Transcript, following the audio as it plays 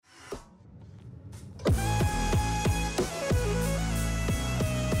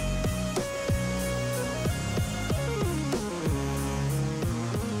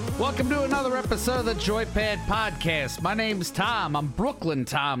welcome to another episode of the Joypad Podcast. My name's Tom. I'm Brooklyn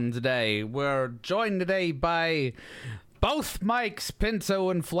Tom today. We're joined today by both Mikes, Pinto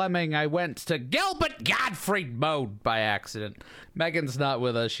and Fleming. I went to Gilbert Gottfried mode by accident. Megan's not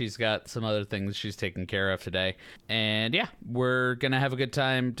with us. She's got some other things she's taking care of today. And yeah, we're going to have a good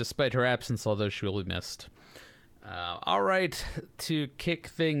time despite her absence, although she will be missed. All right, to kick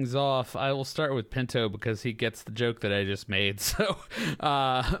things off, I will start with Pinto because he gets the joke that I just made. So,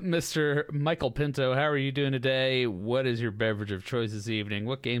 Mr. Michael Pinto, how are you doing today? What is your beverage of choice this evening?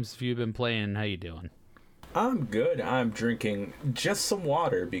 What games have you been playing? How you doing? I'm good. I'm drinking just some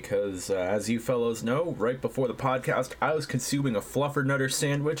water because, as you fellows know, right before the podcast, I was consuming a Fluffernutter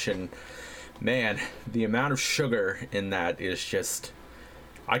sandwich, and man, the amount of sugar in that is just...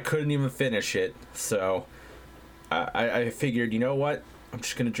 I couldn't even finish it, so... I figured, you know what? I'm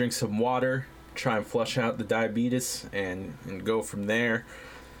just going to drink some water, try and flush out the diabetes, and go from there.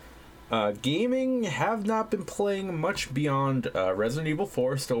 Gaming, have not been playing much beyond Resident Evil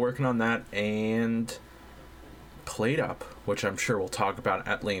 4, still working on that, and Played Up, which I'm sure we'll talk about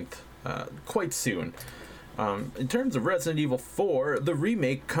at length quite soon. In terms of Resident Evil 4, the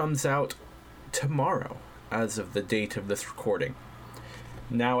remake comes out tomorrow, as of the date of this recording.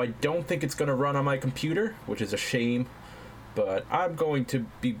 Now, I don't think it's going to run on my computer, which is a shame, but I'm going to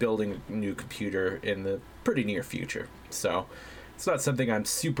be building a new computer in the pretty near future, so it's not something I'm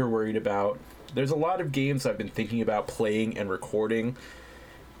super worried about. There's a lot of games I've been thinking about playing and recording,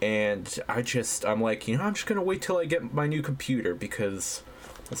 and I'm like, you know, I'm just going to wait till I get my new computer, because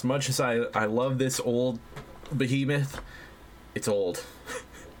as much as I love this old behemoth, it's old.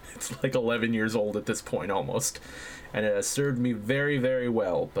 It's like 11 years old at this point, almost. And it has served me very, very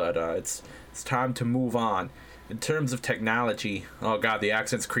well, but it's time to move on. In terms of technology, oh god, the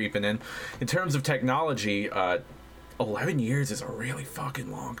accent's creeping in. In terms of technology, 11 years is a really fucking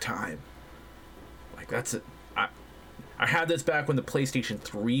long time. Like, that's it. I had this back when the PlayStation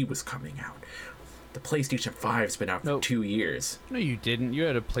 3 was coming out. The PlayStation 5's been out for 2 years. No, you didn't. You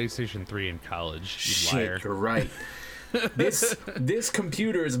had a PlayStation 3 in college, you Shit, liar. You're right. This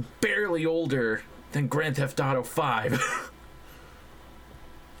computer is barely older than Grand Theft Auto 5.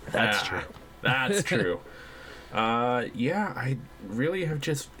 That's true. That's true. Yeah, I really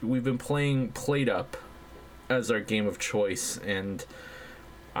have we've been playing Played Up as our game of choice, and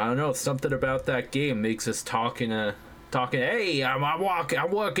I don't know, something about that game makes us talking, hey,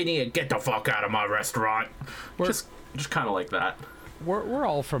 I'm working here, get the fuck out of my restaurant. Just kind of like that. We're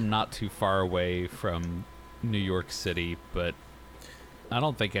all from not too far away from New York City, but I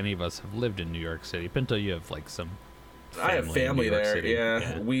don't think any of us have lived in New York City. Pinto, you have like some I have family there. City.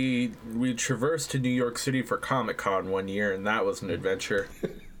 Yeah. We traversed to New York City for Comic-Con one year, and that was an adventure.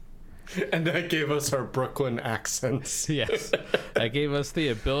 And that gave us our Brooklyn accents. Yes. That gave us the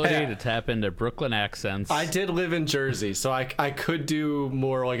ability to tap into Brooklyn accents. I did live in Jersey, so I could do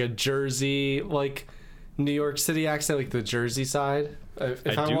more like a Jersey, like New York City accent, like the Jersey side. I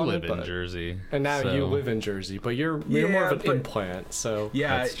do live in Jersey, and now you live in Jersey, but you're more of an implant. So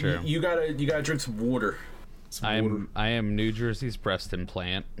yeah, that's true. You gotta drink some water. I am New Jersey's breast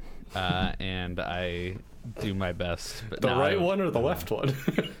implant, and I do my best. But the right one or the left one?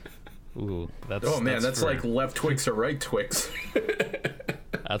 Ooh, that's like left Twix or right Twix.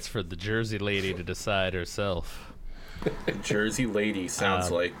 That's for the Jersey lady to decide herself. Jersey lady sounds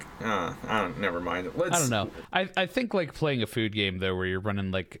like never mind. I don't know. I think like playing a food game though, where you're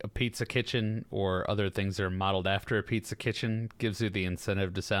running like a pizza kitchen or other things that are modeled after a pizza kitchen, gives you the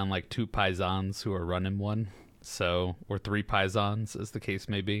incentive to sound like two paisans who are running one. So, or three paisans, as the case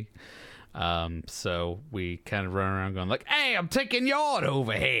may be. So we kind of run around going like, "Hey, I'm taking your order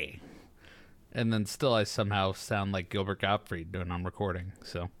over here." And then still I somehow sound like Gilbert Gottfried when I'm recording.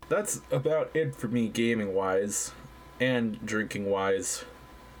 So that's about it for me gaming wise. And drinking wise,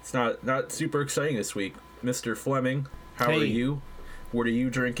 it's not super exciting this week. Mr. Fleming, how are you? What are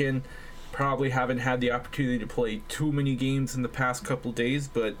you drinking? Probably haven't had the opportunity to play too many games in the past couple days,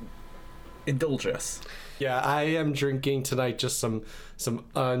 but indulge us. Yeah, I am drinking tonight just some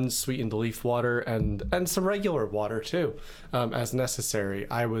unsweetened leaf water and some regular water too, as necessary.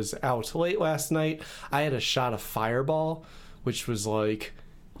 I was out late last night. I had a shot of Fireball, which was like...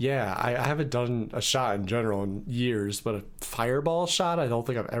 Yeah, I haven't done a shot in general in years, but a Fireball shot I don't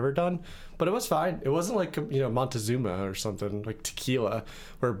think I've ever done. But it was fine. It wasn't like, Montezuma or something, like tequila,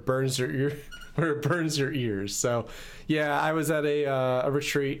 where it burns your ears. So, yeah, I was at a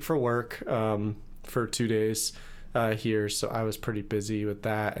retreat for work for 2 days. here, so I was pretty busy with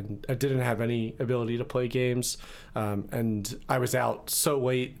that, and I didn't have any ability to play games, and I was out so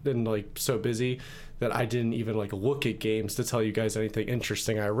late and like so busy that I didn't even like look at games to tell you guys anything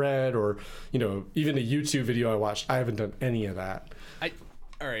interesting I read, or even a YouTube video I watched. I haven't done any of that.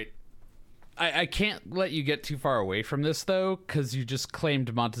 All right. I can't let you get too far away from this, though, because you just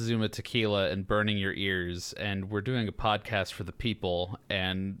claimed Montezuma Tequila and burning your ears, and we're doing a podcast for the people,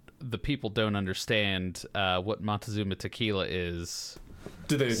 and the people don't understand what Montezuma Tequila is.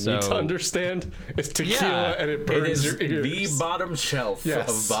 Do they need to understand? It's tequila and it burns your ears. The bottom shelf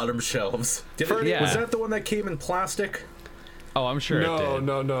of bottom shelves. Was that the one that came in plastic? Oh, I'm sure it did.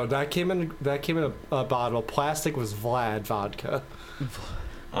 No. That came in a bottle. Plastic was Vlad vodka.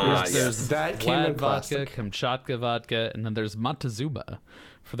 There's that came Vlad in plastic. vodka, Kamchatka vodka, and then there's Montezuma,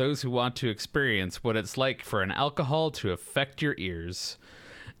 for those who want to experience what it's like for an alcohol to affect your ears.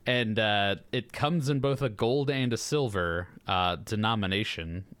 And it comes in both a gold and a silver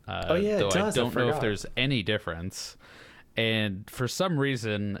denomination. Though it does. I don't know if there's any difference. And for some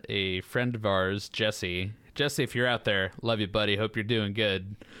reason, a friend of ours, Jesse, if you're out there, love you, buddy. Hope you're doing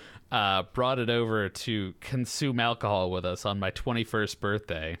good. Brought it over to consume alcohol with us on my 21st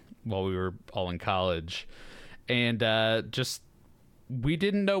birthday while we were all in college. And we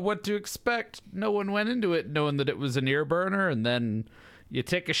didn't know what to expect. No one went into it knowing that it was an ear burner, and then you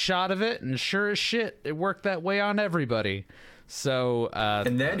take a shot of it, and sure as shit, it worked that way on everybody. So,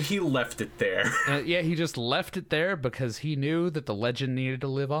 and then he left it there. He just left it there because he knew that the legend needed to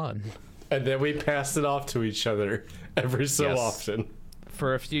live on. And then we passed it off to each other every so often.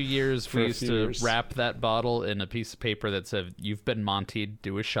 For a few years, we used to wrap that bottle in a piece of paper that said, "You've been Monty'd,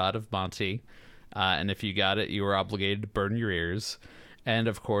 do a shot of Monty." And if you got it, you were obligated to burn your ears. And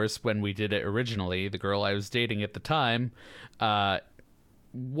of course, when we did it originally, the girl I was dating at the time,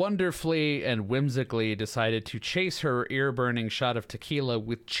 wonderfully and whimsically decided to chase her ear-burning shot of tequila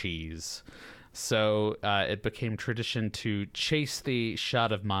with cheese. So it became tradition to chase the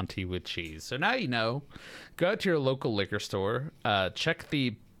shot of Monty with cheese. So now you know. Go out to your local liquor store. Check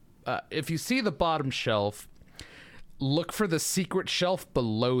the... if you see the bottom shelf, look for the secret shelf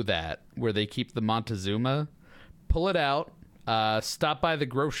below that where they keep the Montezuma. Pull it out. Stop by the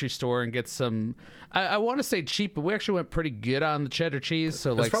grocery store and get some... I want to say cheap, but we actually went pretty good on the cheddar cheese.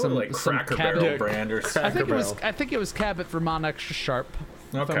 So it's probably some Cracker Barrel brand or something. I think it was Cabot Vermont Extra Sharp.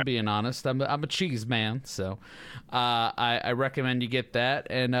 If I'm being honest, I'm a cheese man, so I recommend you get that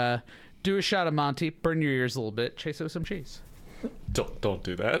and do a shot of Monty, burn your ears a little bit, chase it with some cheese. Don't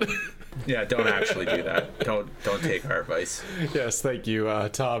do that. Yeah, don't actually do that. Don't take our advice. Yes, thank you,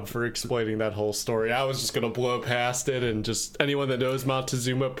 Tom, for explaining that whole story. I was just gonna blow past it, and just anyone that knows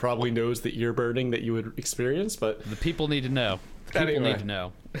Montezuma probably knows the ear burning that you would experience, but the people need to know. People need to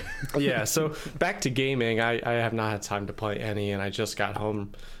know. Yeah, so back to gaming. I have not had time to play any, and I just got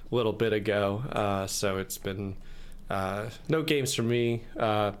home a little bit ago, so it's been no games for me.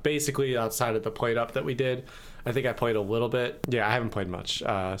 Basically, outside of the Played Up that we did, I think I played a little bit. Yeah, I haven't played much.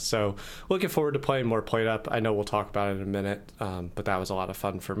 So looking forward to playing more Played Up. I know we'll talk about it in a minute, but that was a lot of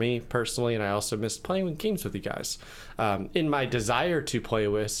fun for me personally, and I also missed playing games with you guys. In my desire to play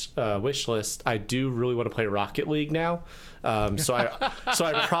wish list, I do really want to play Rocket League now. So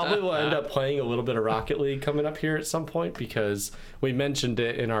I probably will end up playing a little bit of Rocket League coming up here at some point, because we mentioned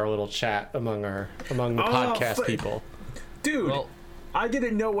it in our little chat among the podcast people. Dude, I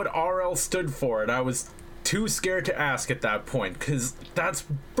didn't know what RL stood for, and I was too scared to ask at that point, because that's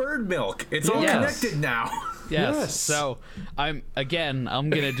bird milk. It's all connected now. Yes. So I'm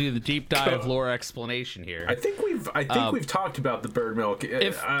gonna do the deep dive lore explanation here. I think we've talked about the bird milk.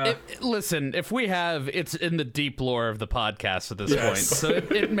 Listen, if we have, it's in the deep lore of the podcast at this point, so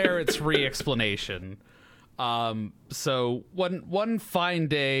it merits re-explanation. So one fine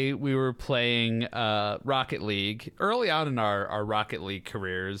day we were playing Rocket League early on in our Rocket League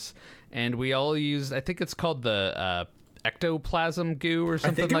careers, and we all used, I think it's called the ectoplasm goo or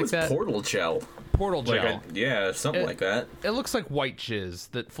something like that. Portal gel. Portal gel. Something like that. It looks like white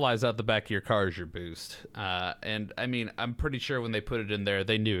jizz that flies out the back of your car as your boost. And I mean, I'm pretty sure when they put it in there,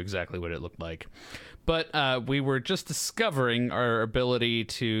 they knew exactly what it looked like. But we were just discovering our ability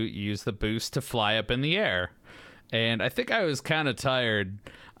to use the boost to fly up in the air. And I think I was kind of tired.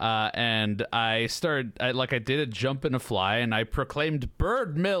 And I did a jump and a fly, and I proclaimed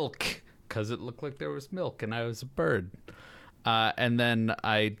bird milk, because it looked like there was milk and I was a bird. And then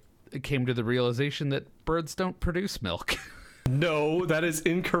I came to the realization that birds don't produce milk. No, that is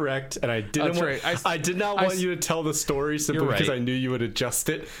incorrect, and I did not want you to tell the story simply because I knew you would adjust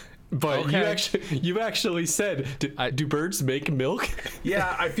it. But Okay. you actually said, do birds make milk?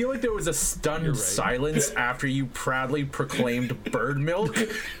 Yeah, I feel like there was a stunned silence after you proudly proclaimed bird milk.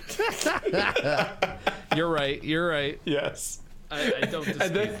 You're right. Yes. I don't dispute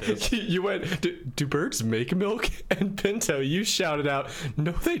And then this. you went, do birds make milk? And Pinto, you shouted out,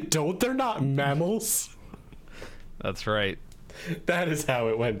 no, they don't. They're not mammals. That's right. That is how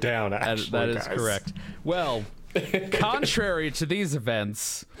it went down, actually, That is guys. correct. Well, contrary to these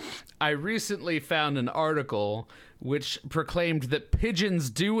events, I recently found an article which proclaimed that pigeons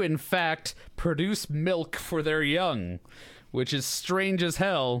do in fact produce milk for their young, which is strange as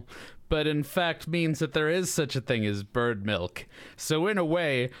hell, but in fact means that there is such a thing as bird milk. So in a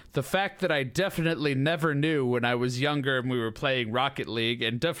way, the fact that I definitely never knew when I was younger and we were playing Rocket League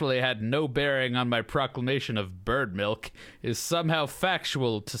and definitely had no bearing on my proclamation of bird milk is somehow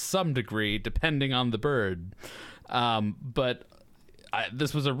factual to some degree, depending on the bird. But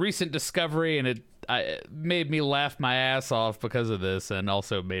this was a recent discovery, and it made me laugh my ass off because of this, and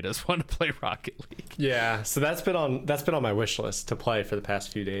also made us want to play Rocket League. Yeah, so that's been on my wish list to play for the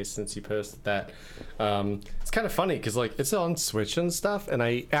past few days since you posted that. It's kind of funny because like it's on Switch and stuff, and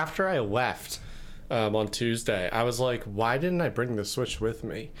after I left on Tuesday, I was like, why didn't I bring the Switch with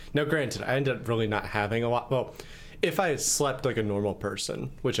me? Now, granted, I ended up really not having a lot. Well, if I had slept like a normal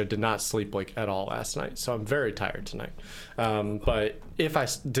person, which I did not sleep like at all last night, so I'm very tired tonight. But if I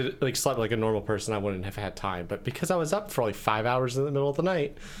slept like a normal person, I wouldn't have had time. But because I was up for like 5 hours in the middle of the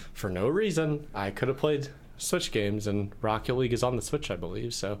night for no reason, I could have played Switch games, and Rocket League is on the Switch, I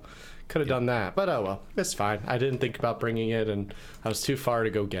believe. So could have done that. But oh well, it's fine. I didn't think about bringing it, and I was too far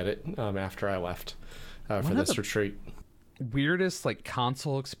to go get it after I left for this retreat. Weirdest like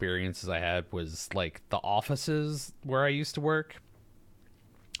console experiences I had was like the offices where I used to work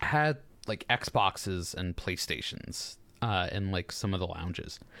had like Xboxes and PlayStations in like some of the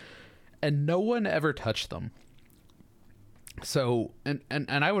lounges, and no one ever touched them. So and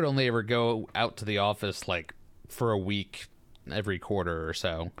I would only ever go out to the office like for a week every quarter or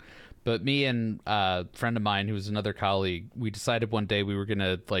so. But me and a friend of mine who was another colleague, we decided one day we were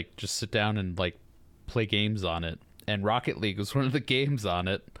gonna like just sit down and like play games on it. And Rocket League was one of the games on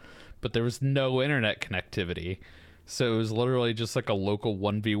it, but there was no internet connectivity. So it was literally just like a local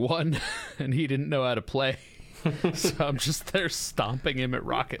 1v1, and he didn't know how to play. So I'm just there stomping him at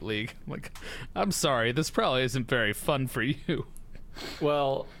Rocket League. I'm like, I'm sorry, this probably isn't very fun for you.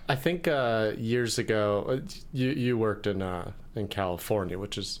 Well, I think years ago, you worked in California,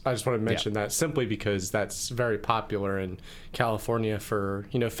 which is, I just want to mention that simply because that's very popular in California for,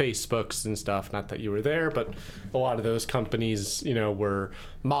 Facebooks and stuff. Not that you were there, but a lot of those companies, were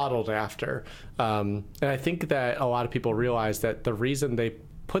modeled after. And I think that a lot of people realize that the reason they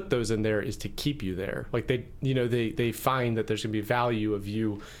put those in there is to keep you there. Like they find that there's gonna be value of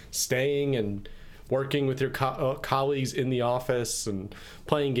you staying and working with your colleagues in the office and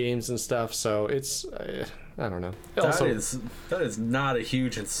playing games and stuff. So it's, I don't know. That is not a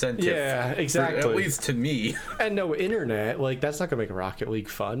huge incentive. Yeah, exactly. At least to me. And no internet, like that's not gonna make Rocket League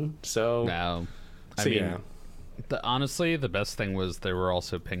fun. So No. I mean, honestly, the best thing was there were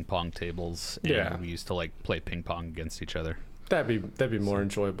also ping pong tables, and we used to like play ping pong against each other. That'd be more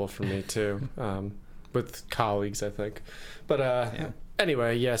enjoyable for me too, with colleagues, I think. But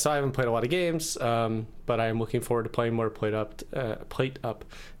anyway, so I haven't played a lot of games, but I am looking forward to playing more Plate Up,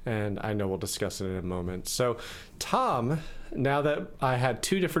 and I know we'll discuss it in a moment. So, Tom, now that I had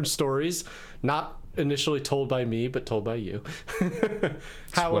two different stories, not initially told by me, but told by you.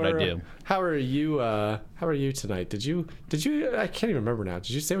 That's what I do. How are you? How are you tonight? Did you? I can't even remember now. Did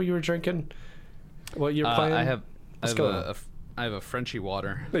you say what you were drinking? What you're playing? I have a Frenchie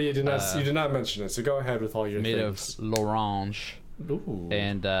water. No, you did not. You did not mention it. So go ahead with all your made things. of l'orange. Ooh.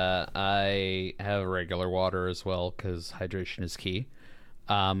 And I have regular water as well because hydration is key.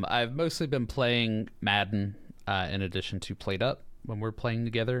 I've mostly been playing Madden in addition to Plate Up when we're playing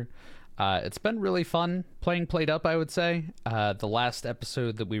together. It's been really fun playing Plate Up, I would say. The last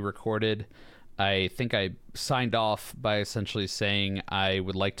episode that we recorded, I think I signed off by essentially saying I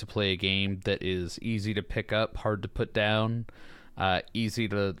would like to play a game that is easy to pick up, hard to put down, easy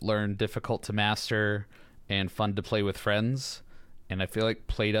to learn, difficult to master, and fun to play with friends. And I feel like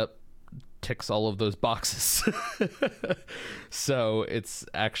Plate Up ticks all of those boxes. So it's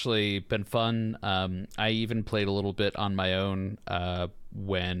actually been fun. I even played a little bit on my own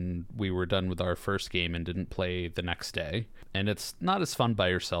when we were done with our first game and didn't play the next day. And it's not as fun by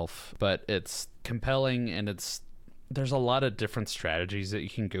yourself, but it's compelling, and there's a lot of different strategies that you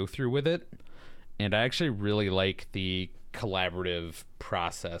can go through with it. And I actually really like the collaborative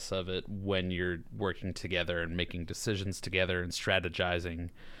process of it when you're working together and making decisions together and strategizing.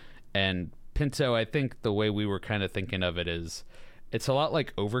 And Pinto, I think the way we were kind of thinking of it is it's a lot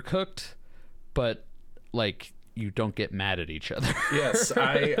like Overcooked, but like you don't get mad at each other. Yes,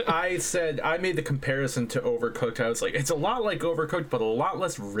 I made the comparison to Overcooked. I was like, it's a lot like Overcooked, but a lot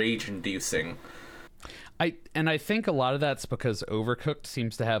less rage-inducing. I think a lot of that's because Overcooked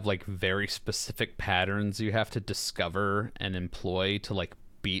seems to have like very specific patterns you have to discover and employ to like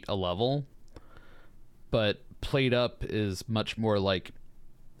beat a level. But Played Up is much more like,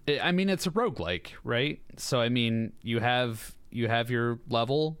 I mean, it's a roguelike, right? So I mean, you have your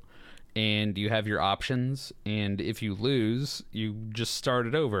level and you have your options, and if you lose, you just start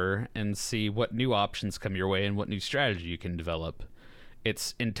it over and see what new options come your way and what new strategy you can develop.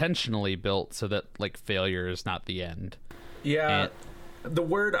 It's intentionally built so that like failure is not the end. Yeah, the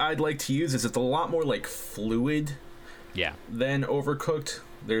word I'd like to use is it's a lot more like fluid. Yeah. Than Overcooked.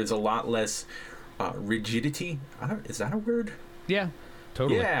 There's a lot less rigidity. Is that a word? Yeah,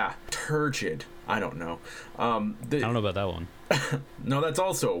 totally. Yeah, turgid. I don't know. I don't know about that one. No, that's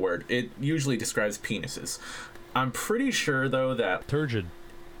also a word. It usually describes penises. I'm pretty sure though that turgid.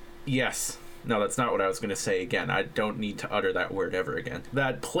 Yes. No, that's not what I was going to say again. I don't need to utter that word ever again.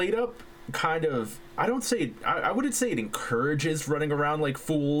 That Played Up kind of, I wouldn't say it encourages running around like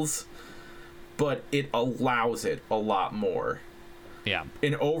fools, but it allows it a lot more. Yeah.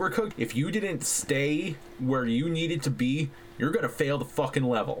 In Overcooked, if you didn't stay where you needed to be, you're going to fail the fucking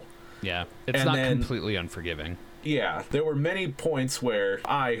level. Yeah. It's not completely unforgiving. Yeah, there were many points where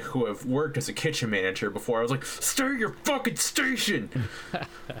I, who have worked as a kitchen manager before, I was like, stay at your fucking station!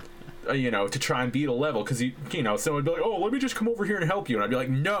 To try and beat a level, because someone would be like, oh, let me just come over here and help you, and I'd be like,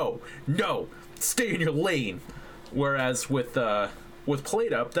 no, stay in your lane. Whereas with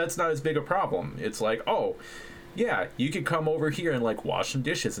Played Up, that's not as big a problem. It's like, oh, yeah, you can come over here and like wash some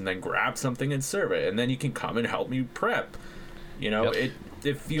dishes and then grab something and serve it, and then you can come and help me prep. Yep.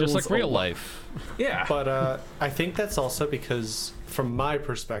 It feels just like real life. Yeah. But I think that's also because, from my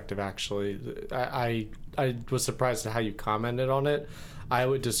perspective, actually, I was surprised at how you commented on it. I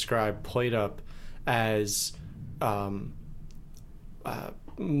would describe Played Up as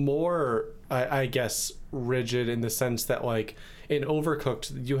more, I guess, rigid in the sense that, like, in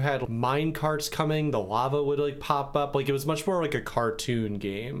Overcooked, you had mine carts coming, the lava would, like, pop up. Like, it was much more like a cartoon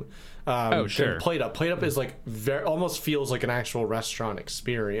game. Sure. Played Up is like almost feels like an actual restaurant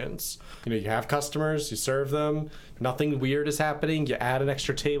experience. You have customers, you serve them, nothing weird is happening. You add an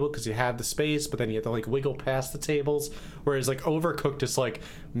extra table because you have the space, but then you have to like wiggle past the tables. Whereas like Overcooked is like,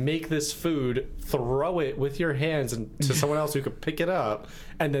 make this food, throw it with your hands and to someone else who could pick it up,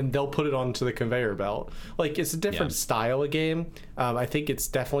 and then they'll put it onto the conveyor belt. Like, it's a different style of game. I think it's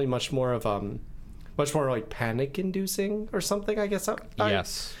definitely much more like panic-inducing or something, I guess.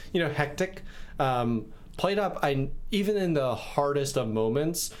 Yes. Hectic. Played Up, even in the hardest of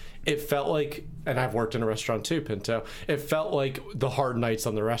moments, it felt like, and I've worked in a restaurant too, Pinto, it felt like the hard nights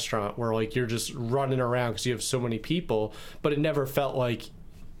on the restaurant where like you're just running around because you have so many people, but it never felt like,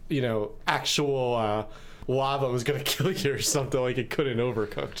 actual lava was going to kill you or something like it could in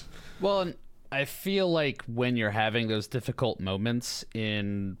Overcooked. Well, and I feel like when you're having those difficult moments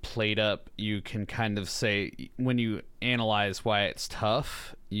in Played Up, you can kind of say, when you analyze why it's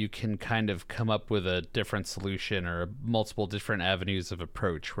tough, you can kind of come up with a different solution or multiple different avenues of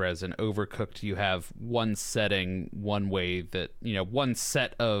approach. Whereas in Overcooked, you have one setting, one way that, one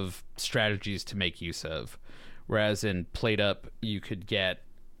set of strategies to make use of. Whereas in Played Up, you could get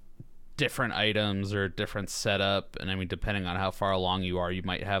different items or different setup, and I mean, depending on how far along you are, you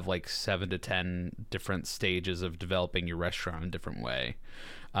might have like 7 to 10 different stages of developing your restaurant in a different way.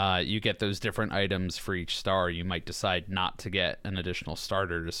 You get those different items for each star. You might decide not to get an additional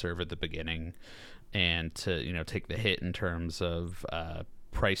starter to serve at the beginning and to take the hit in terms of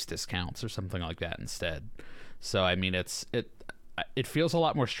price discounts or something like that instead. So I mean, it feels a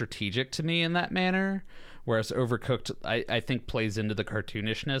lot more strategic to me in that manner. Whereas Overcooked, I think, plays into the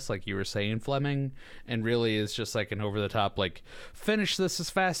cartoonishness, like you were saying, Fleming, and really is just like an over-the-top, like, finish this as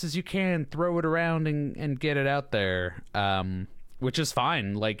fast as you can, throw it around and get it out there, which is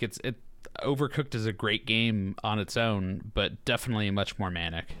fine. Like, Overcooked is a great game on its own, but definitely much more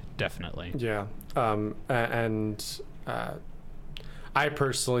manic, definitely. Yeah, I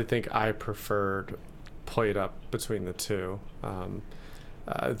personally think I preferred Played Up between the two.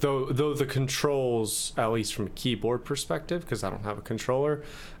 Though the controls, at least from a keyboard perspective, because I don't have a controller,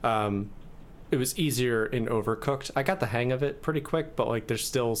 it was easier in Overcooked. I got the hang of it pretty quick, but like there's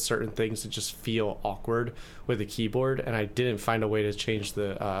still certain things that just feel awkward with the keyboard, and I didn't find a way to change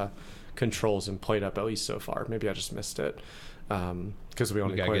the controls in Played Up, at least so far. Maybe I just missed it. because we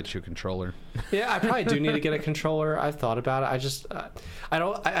only gotta played. get you a controller. Yeah, I probably do need to get a controller. I've thought about it. I just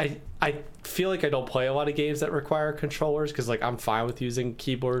I feel like I don't play a lot of games that require controllers because like I'm fine with using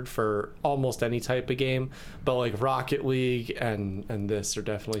keyboard for almost any type of game, but like Rocket League and this are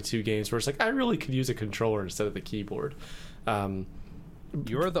definitely two games where it's like I really could use a controller instead of the keyboard.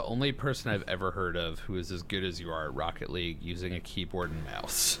 You're the only person I've ever heard of who is as good as you are at Rocket League using a keyboard and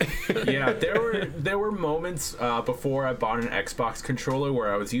mouse. Yeah, there were moments before I bought an Xbox controller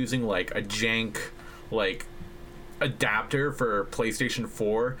where I was using like a jank like adapter for PlayStation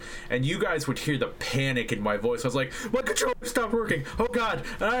 4, and you guys would hear the panic in my voice. I was like, my controller stopped working, oh god,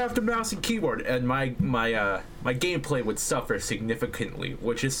 and I have to mouse and keyboard, and my gameplay would suffer significantly,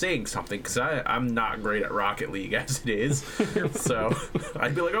 which is saying something because I'm not great at Rocket League as it is. So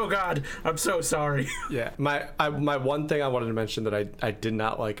I'd be like, oh god, I'm so sorry. Yeah, my one thing I wanted to mention that I did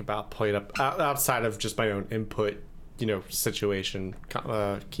not like about Played Up outside of just my own input, situation,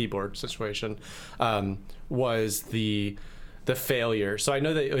 keyboard situation, was the failure. So I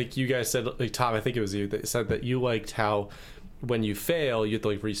know that like you guys said, like Tom, I think it was you that said that you liked how when you fail you have to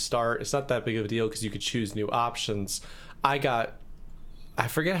like restart. It's not that big of a deal because you could choose new options. I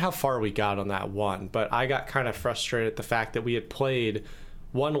forget how far we got on that one, but I got kind of frustrated at the fact that we had played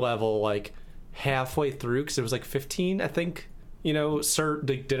one level like halfway through because it was like 15, I think,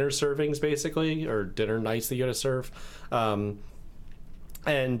 the dinner servings basically, or dinner nights that you had to serve,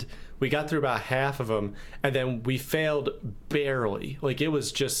 and we got through about half of them, and then we failed barely. Like it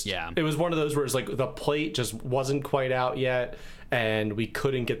was just, it was one of those where it's like the plate just wasn't quite out yet, and we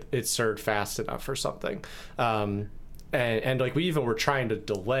couldn't get it served fast enough or something. And like we even were trying to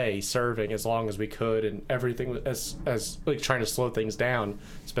delay serving as long as we could, and everything as like trying to slow things down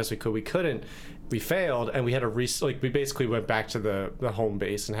as best we could. We couldn't. We failed, and we had to we basically went back to the home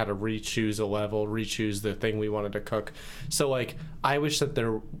base and had to re-choose a level, re-choose the thing we wanted to cook. So like I wish that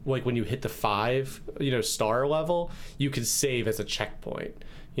there, like when you hit the 5 star level, you could save as a checkpoint,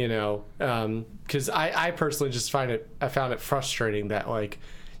 because I personally just found it frustrating that like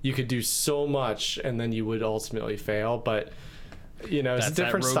you could do so much and then you would ultimately fail. But it's a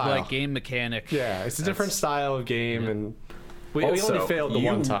different style. Roguelike game mechanic. Yeah, it's a different style of game, and we only failed the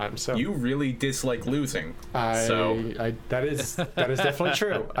one time. So you really dislike losing. That is definitely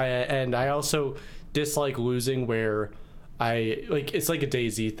true. I also dislike losing where it's like a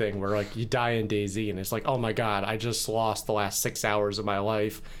DayZ thing where like you die in DayZ and it's like, oh my god, I just lost the last 6 hours of my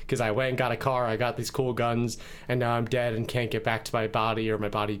life because I went and got a car, I got these cool guns, and now I'm dead and can't get back to my body, or my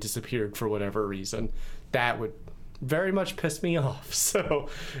body disappeared for whatever reason. That would very much piss me off. So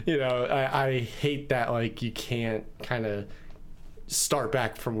I hate that like you can't kind of start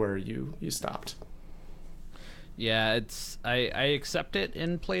back from where you stopped. Yeah, I accept it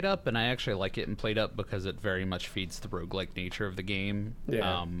in Played Up, and I actually like it in Played Up because it very much feeds the roguelike nature of the game.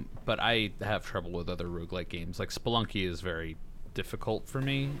 Yeah. But I have trouble with other roguelike games. Like Spelunky is very difficult for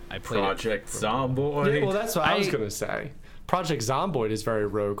me. I played Project Zomboid. Yeah, well, that's what I was going to say. Project Zomboid is very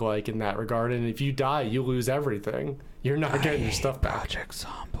roguelike in that regard, and if you die, you lose everything. You're not getting your stuff back. Project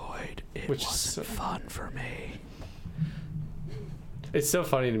Zomboid. It wasn't fun for me. It's so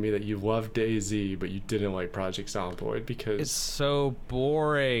funny to me that you love DayZ, but you didn't like Project Zomboid because it's so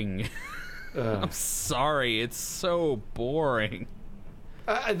boring. I'm sorry, it's so boring.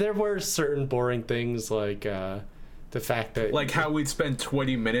 There were certain boring things like the fact that like how we'd spend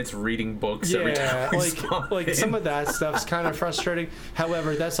 20 minutes reading books every time like some of that stuff's kind of frustrating.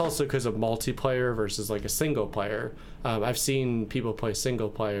 However, that's also because of multiplayer versus like a single player. I've seen people play single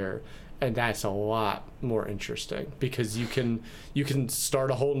player, and that's a lot more interesting because you can start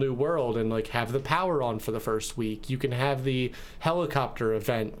a whole new world and like have the power on for the first week. You can have the helicopter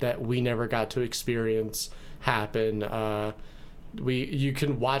event that we never got to experience happen. You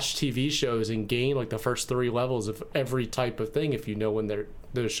can watch TV shows and gain like the first 3 levels of every type of thing if you know when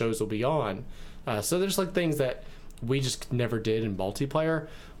those shows will be on. So there's like things that we just never did in multiplayer,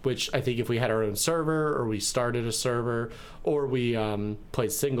 which I think if we had our own server, or we started a server, or we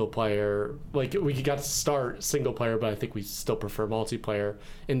played single player, like we got to start single player, but I think we still prefer multiplayer.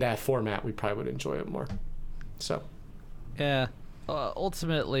 In that format, we probably would enjoy it more. So yeah,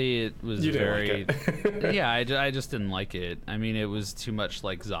 ultimately it was very like it. Yeah, I just didn't like it. I mean, it was too much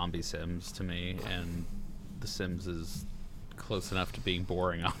like Zombie Sims to me, and The Sims is close enough to being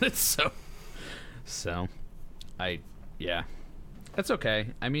boring on it. So yeah, that's okay.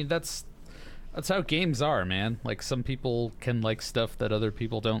 I mean, that's how games are, man. Like some people can like stuff that other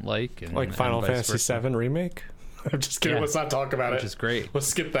people don't like, and like Final Fantasy VII Remake. I'm just kidding. Yeah. Let's not talk about it. Which is great. Let's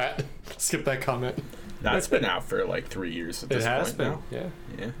skip that. Skip that comment. That's been out for like 3 years at this point now.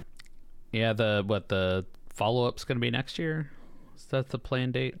 Yeah. Yeah. The follow-up's gonna be next year. Is that the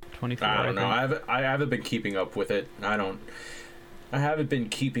planned date? 24. I don't know. I haven't been keeping up with it. I haven't been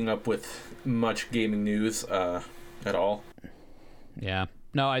keeping up with much gaming news at all. Yeah.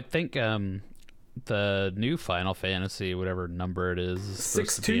 No, I think the new Final Fantasy, whatever number it is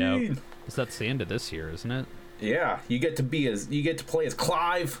 16. That's the end of this year, isn't it? Yeah, you get to play as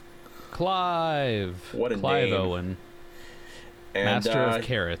Clive. What a Clive name. Owen. And, Master of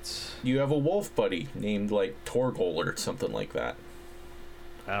Carrots. You have a wolf buddy named like Torgol or something like that.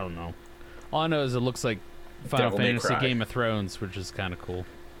 I don't know. All I know is it looks like Final Fantasy Game of Thrones, which is kind of cool.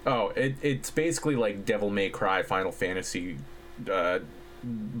 Oh, it's basically like Devil May Cry Final Fantasy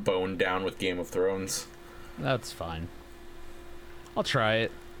boned down with Game of Thrones. That's fine. I'll try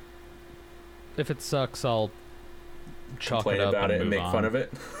it. If it sucks, I'll chalk Complain it up about and it and move make on. fun of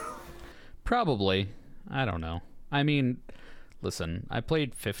it. Probably. I don't know. I mean, listen, I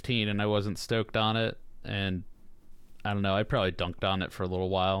played 15 and I wasn't stoked on it, and I don't know, I probably dunked on it for a little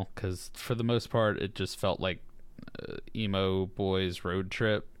while, because for the most part it just felt like emo boys road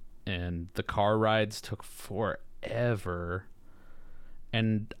trip, and the car rides took forever,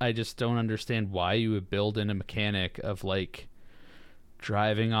 and I just don't understand why you would build in a mechanic of like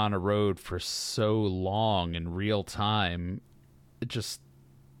driving on a road for so long in real time. It just,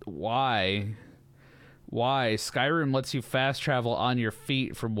 why Skyrim lets you fast travel on your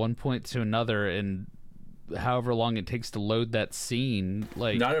feet from one point to another in however long it takes to load that scene.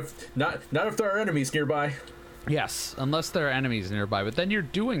 Like, not if there are enemies nearby. Yes, unless there are enemies nearby, but then you're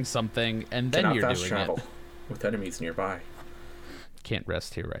doing something and then you're doing travel it with enemies nearby. Can't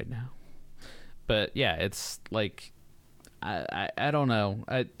rest here right now. But yeah, it's like, I don't know.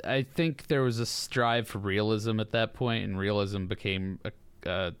 I think there was a strive for realism at that point, and realism became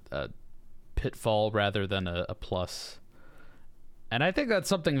a pitfall rather than a plus. And I think that's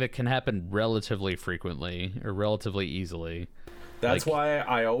something that can happen relatively frequently or relatively easily. That's why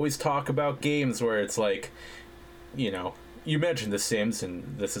I always talk about games where it's like, you know, you mentioned The Sims,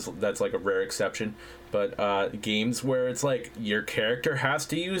 and that's like a rare exception, but games where it's like your character has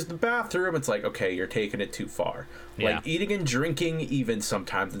to use the bathroom, it's like, okay, you're taking it too far. Yeah. Like eating and drinking, even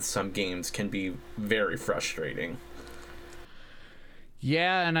sometimes in some games, can be very frustrating.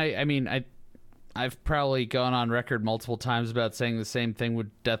 Yeah, and I mean, I've probably gone on record multiple times about saying the same thing with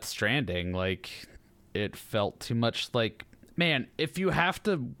Death Stranding. Like, it felt too much like, man, if you have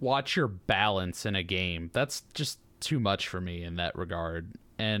to watch your balance in a game, that's just too much for me in that regard.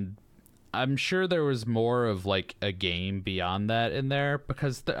 And I'm sure there was more of like a game beyond that in there,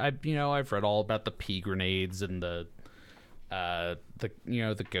 because I've read all about the pea grenades and the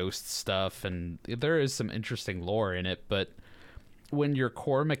ghost stuff, and there is some interesting lore in it. But when your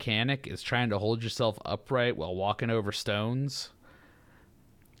core mechanic is trying to hold yourself upright while walking over stones,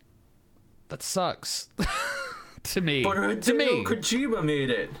 that sucks. to me. But Hideo Kojima made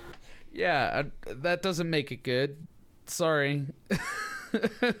it. Yeah, that doesn't make it good. Sorry.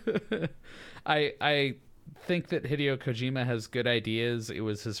 I think that Hideo Kojima has good ideas. It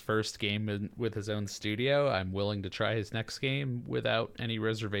was his first game with his own studio. I'm willing to try his next game without any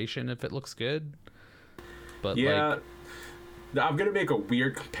reservation if it looks good. But yeah, I'm gonna make a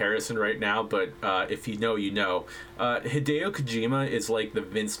weird comparison right now, but if you know, you know. Hideo Kojima is like the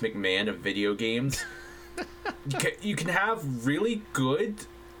Vince McMahon of video games. You can have really good,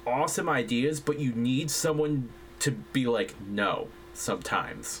 awesome ideas, but you need someone to be like, no,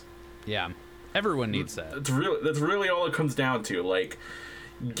 sometimes. Yeah, everyone needs that. That's really all it comes down to. Like,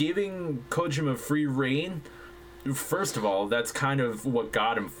 giving Kojima free reign, first of all, that's kind of what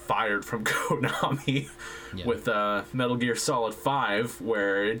got him fired from Konami. Yeah. With Metal Gear Solid 5,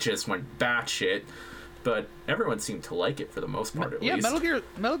 where it just went batshit. But everyone seemed to like it for the most part, at least. Yeah,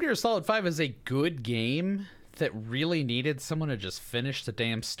 Metal Gear Solid 5 is a good game that really needed someone to just finish the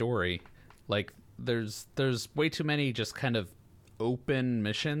damn story. Like, there's way too many just kind of open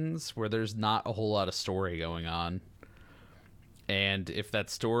missions where there's not a whole lot of story going on. And if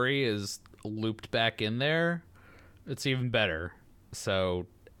that story is looped back in there, it's even better. So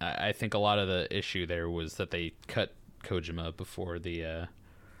I think a lot of the issue there was that they cut Kojima before the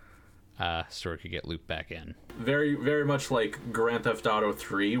story could get looped back in. Very, very much like Grand Theft Auto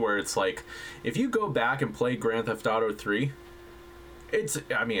 3, where it's like, if you go back and play Grand Theft Auto 3,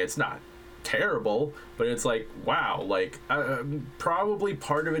 it's not terrible, but it's like, wow, like, probably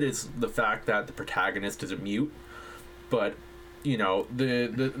part of it is the fact that the protagonist is a mute, but, you know,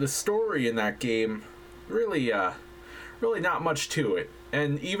 the story in that game, really not much to it.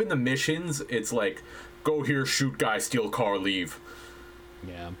 And even the missions, it's like, go here, shoot guy, steal car, leave.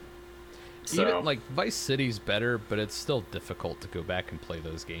 Yeah. So, even, like, Vice City's better, but it's still difficult to go back and play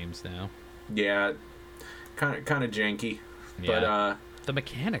those games now. Yeah, kind of janky. But the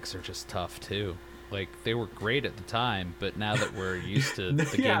mechanics are just tough too. Like, they were great at the time, but now that we're used to the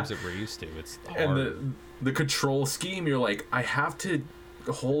games that we're used to, it's hard. And the control scheme, you're like, I have to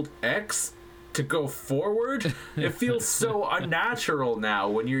hold X to go forward? It feels so unnatural now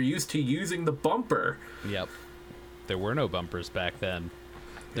when you're used to using the bumper. Yep. There were no bumpers back then.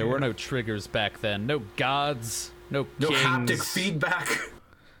 There were no triggers back then. No gods. No kings. No haptic feedback.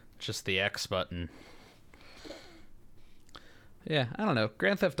 Just the X button. Yeah, I don't know.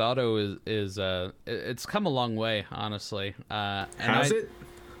 Grand Theft Auto is it's come a long way, honestly. Has it?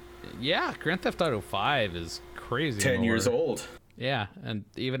 Yeah, Grand Theft Auto 5 is crazy. 10 years old. Yeah, and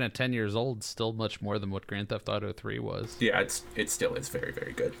even at 10 years old, still much more than what Grand Theft Auto 3 was. Yeah, it still is very,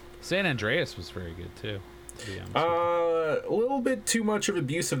 very good. San Andreas was very good too, to be honest. A little bit too much of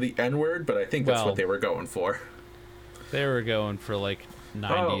abuse of the N-word, but I think that's what they were going for. They were going for like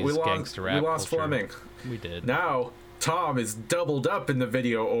 90s gangster rap. We lost culture. Fleming. We did. Now Tom is doubled up in the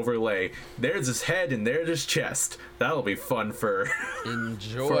video overlay. There's his head and there's his chest. That'll be fun for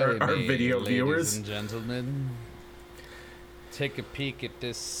our video viewers. Ladies and gentlemen. Take a peek at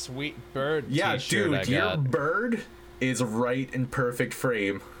this sweet bird Yeah, t-shirt dude, your bird is right in perfect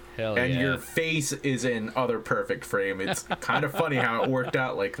frame. Hell and yeah. your face is in other perfect frame. It's kind of funny how it worked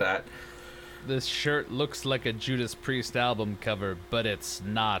out like that. This shirt looks like a Judas Priest album cover, but it's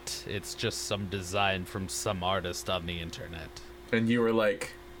not. It's just some design from some artist on the internet. And you were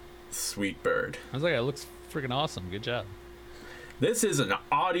like, sweet bird. I was like, it looks freaking awesome. Good job. This is an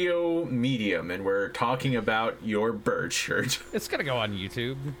audio medium, and we're talking about your bird shirt. It's going to go on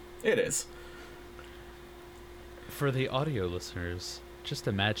YouTube. It is. For the audio listeners, just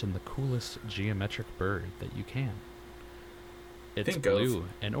imagine the coolest geometric bird that you can. It's blue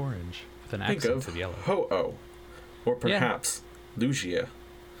and orange with an accent to the yellow. Ho-Oh, or perhaps Lugia.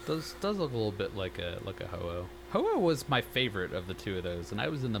 Does look a little bit like a Ho-Oh. Ho-Oh was my favorite of the two of those, and I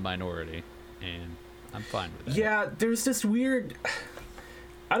was in the minority, and I'm fine with that. Yeah, there's this weird...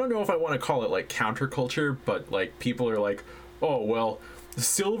 I don't know if I want to call it, like, counterculture, but, like, people are like, oh, well,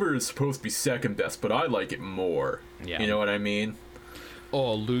 silver is supposed to be second best, but I like it more. Yeah. You know what I mean?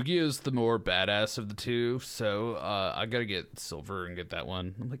 Oh, Lugia is the more badass of the two, so I gotta get silver and get that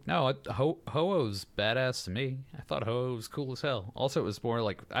one. I'm like, no, Ho-Oh's badass to me. I thought Ho-Oh was cool as hell. Also, it was more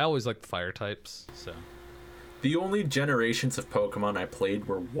like, I always liked the fire types, so... The only generations of Pokemon I played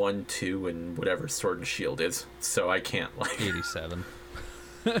were 1, 2, and whatever Sword and Shield is, so I can't, like... 87.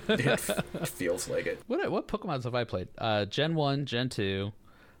 It feels like it. What Pokemons have I played? Gen 1, Gen 2.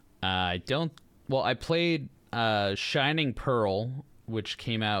 I played Shining Pearl, which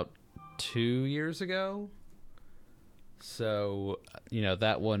came out 2 years ago. So,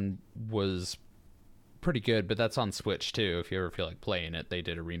 that one was pretty good, but that's on Switch too. If you ever feel like playing it, they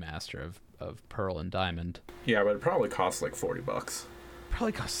did a remaster of Pearl and Diamond. Yeah, but it probably costs like $40.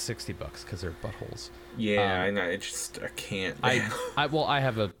 Probably costs $60 because they're buttholes. Yeah, and I can't. I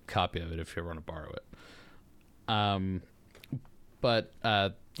have a copy of it if you want to borrow it. But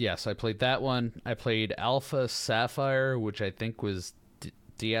yes, I played that one. I played Alpha Sapphire, which I think was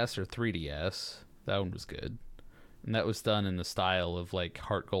DS or 3DS. That one was good, and that was done in the style of like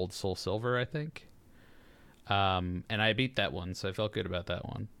Heart Gold, Soul Silver, I think. And I beat that one, so I felt good about that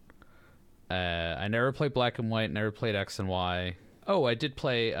one. I never played Black and White, never played X and Y. Oh, I did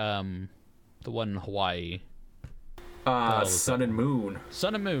play the one in Hawaii. Sun and Moon.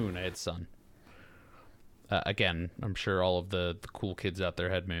 Sun and Moon. I had Sun. Again, I'm sure all of the cool kids out there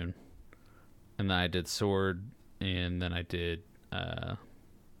had Moon. And then I did Sword, and then I did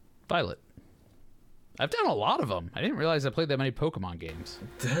Violet. I've done a lot of them. I didn't realize I played that many Pokemon games.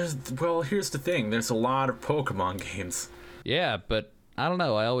 Here's the thing. There's a lot of Pokemon games. Yeah, but I don't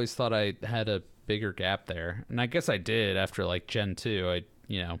know. I always thought I had a bigger gap there. And I guess I did after, like, Gen 2.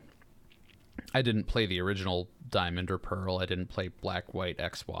 I didn't play the original Diamond or Pearl. I didn't play Black, White,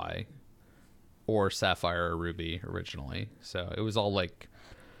 XY, or Sapphire or Ruby originally. So it was all, like,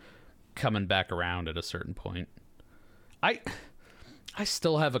 coming back around at a certain point. I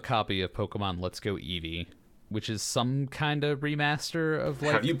still have a copy of Pokemon Let's Go Eevee, which is some kind of remaster of,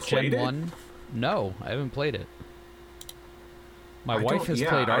 like, Have you played Gen it? 1. No, I haven't played it. My wife has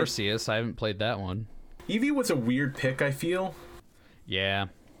played Arceus. I haven't played that one. Eevee was a weird pick, I feel. Yeah.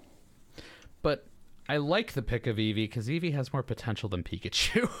 But I like the pick of Eevee because Eevee has more potential than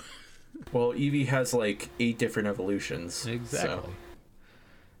Pikachu. Well, Eevee has like 8 different evolutions. Exactly. So.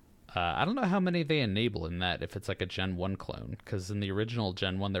 I don't know how many they enable in that if it's like a Gen 1 clone, because in the original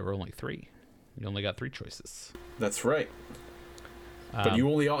Gen 1 there were only 3. You only got 3 choices. That's right. But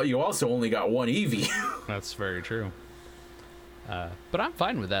you also only got one Eevee. That's very true. But I'm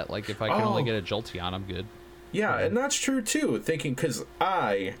fine with that. Like, if I can only get a Jolteon, I'm good. Yeah, and that's true too. Thinking, because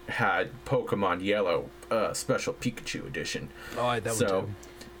I had Pokemon Yellow, Special Pikachu Edition. Oh, that one so too.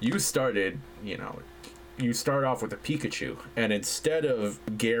 you started, you start off with a Pikachu, and instead of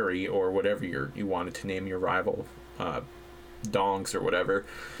Gary or whatever you wanted to name your rival, Dongs or whatever,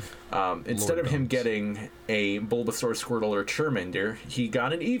 instead Lord of him Dongs. getting a Bulbasaur, Squirtle, or Charmander, he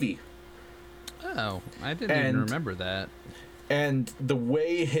got an Eevee. Oh, I didn't even And- remember that. And the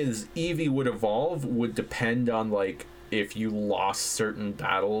way his Eevee would evolve would depend on, like, if you lost certain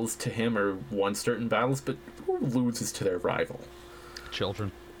battles to him or won certain battles, but who loses to their rival?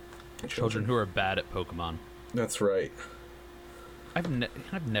 Children who are bad at Pokemon. That's right.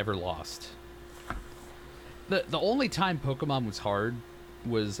 I've never lost. The only time Pokemon was hard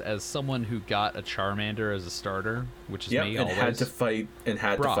was as someone who got a Charmander as a starter, which is Yep, me and always. had to fight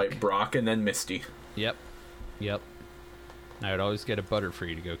Brock and then Misty. Yep. I would always get a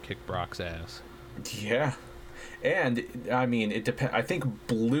Butterfree to go kick Brock's ass. Yeah. And, I mean, it depends. I think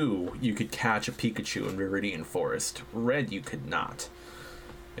Blue, you could catch a Pikachu in Viridian Forest. Red, you could not,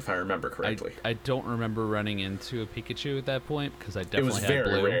 if I remember correctly. I don't remember running into a Pikachu at that point because I It definitely was had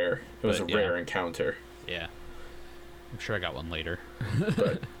very Blue. rare. It was a but, yeah. rare encounter. Yeah. I'm sure I got one later.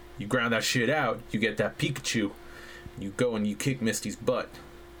 But you ground that shit out, you get that Pikachu, you go and you kick Misty's butt.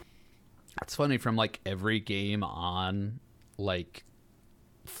 It's funny, from like every game on, like,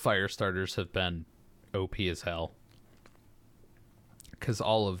 fire starters have been OP as hell. Because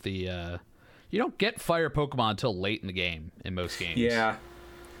all of the you don't get fire Pokemon until late in the game in most games. Yeah.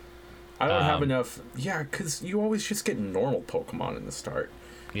 I don't have enough. Yeah, because you always just get normal Pokemon in the start.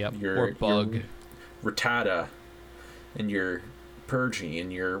 Yep. Your Or Bug. your Rattata and your Purgy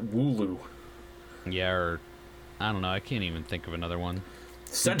and your Wooloo. Yeah, or I don't know. I can't even think of another one.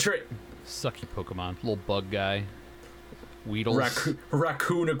 Sentret. Sucky Pokemon. Little bug guy. Weedles.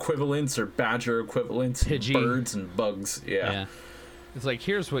 Raccoon equivalents or badger equivalents. Pidgey. Birds and bugs. Yeah. It's like,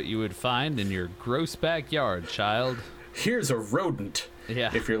 here's what you would find in your gross backyard, child. Here's a rodent.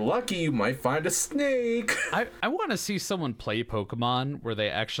 Yeah. If you're lucky, you might find a snake. I want to see someone play Pokemon where they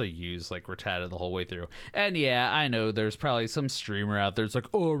actually use, like, Rattata the whole way through. And yeah, I know there's probably some streamer out there that's like,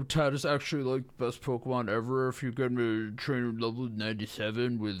 oh, Rattata's actually, like, the best Pokemon ever if you get him to train level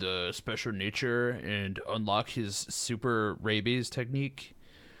 97 with special nature and unlock his super rabies technique.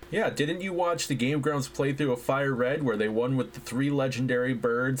 Yeah, didn't you watch the Game Grumps playthrough of Fire Red where they won with the 3 legendary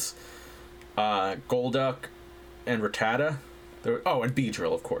birds, Golduck and Rattata? And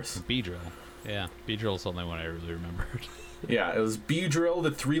Beedrill, of course. Beedrill. Yeah, Beedrill's the only one I really remembered. Yeah, it was Beedrill,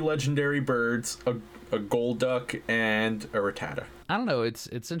 the 3 legendary birds, a Golduck, and a Rattata. I don't know, it's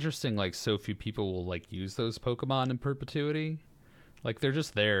interesting, like, so few people will, like, use those Pokemon in perpetuity. Like, they're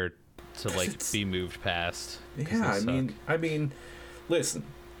just there to, like, be moved past. Yeah, I mean, listen,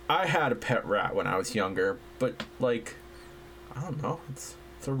 I had a pet rat when I was younger, but, like, I don't know, it's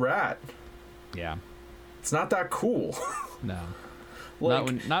a rat. Yeah. It's not that cool. No.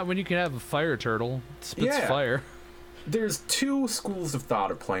 Like, not when you can have a fire turtle. It spits fire. There's 2 schools of thought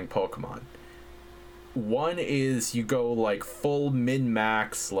of playing Pokemon. One is you go like full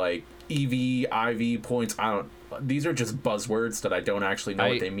min-max, like EV, IV points. These are just buzzwords that I don't actually know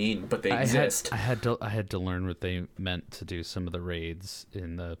what they mean, but they exist. I had to learn what they meant to do some of the raids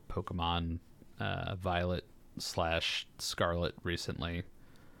in the Pokemon Violet / Scarlet recently.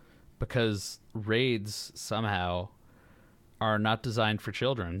 Because raids somehow are not designed for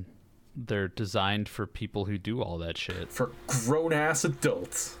children. They're designed for people who do all that shit. For grown-ass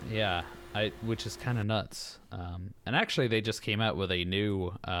adults. Yeah, which is kind of nuts. And actually, they just came out with a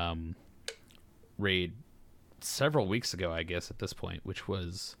new raid several weeks ago, I guess, at this point, which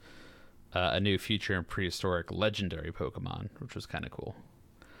was a new feature in prehistoric legendary Pokemon, which was kind of cool.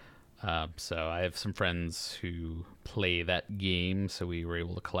 So I have some friends who play that game, so we were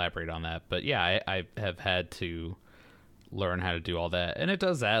able to collaborate on that. But yeah, I have had to learn how to do all that, and it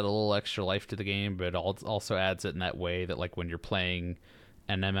does add a little extra life to the game, but it also adds it in that way that, like, when you're playing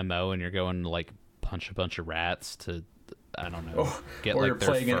an MMO and you're going to, like, punch a bunch of rats to, I don't know, get, or like, you're their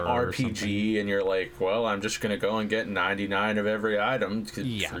playing an fur RPG and you're like, well, I'm just gonna go and get 99 of every item for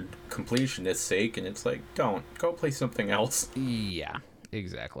completionist's sake, and it's like, don't go play something else. Yeah,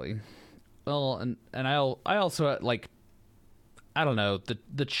 exactly. Well, and I also, like, I don't know,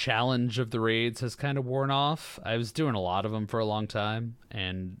 the challenge of the raids has kind of worn off. I was doing a lot of them for a long time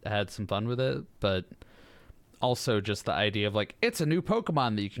and had some fun with it, but also just the idea of, like, it's a new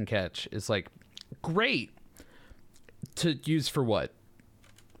Pokemon that you can catch is, like, great. To use for what?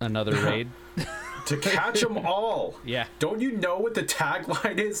 Another raid? To catch them all. Yeah. Don't you know what the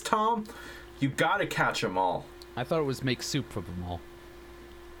tagline is, Tom? You gotta catch them all. I thought it was make soup of them all.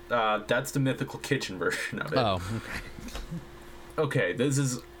 That's the Mythical Kitchen version of it. Oh, okay. Okay, this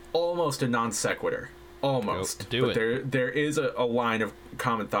is almost a non sequitur. Almost. Do it. There is a line of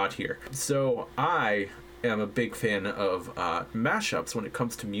common thought here. So I am a big fan of mashups when it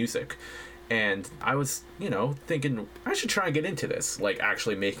comes to music. And I was, thinking I should try and get into this, like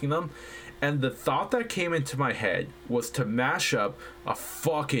actually making them. And the thought that came into my head was to mash up a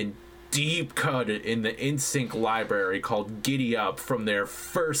fucking deep cut in the NSYNC library called Giddy Up from their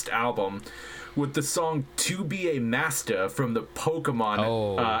first album with the song To Be a Master from the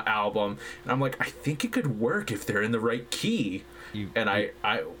Pokemon album. And I'm like, I think it could work if they're in the right key.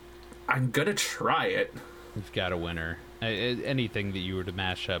 I'm gonna try it. You've got a winner. Anything that you were to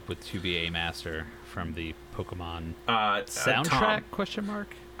mash up with To Be a Master from the Pokemon soundtrack? Tom, question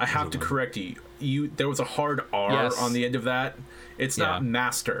mark. I have to correct you. There was a hard R on the end of that. It's not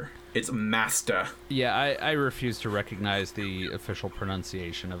master. It's master. Yeah, I refuse to recognize the official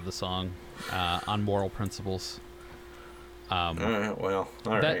pronunciation of the song on moral principles. Well,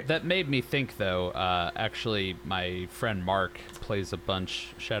 all right. That made me think, though. Actually, my friend Mark plays a bunch.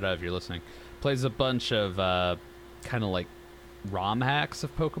 Shout out if you're listening. Plays a bunch of kind of like ROM hacks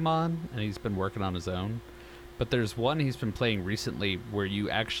of Pokemon, and he's been working on his own. But there's one he's been playing recently where you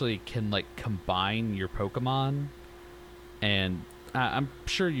actually can like combine your Pokemon, and I'm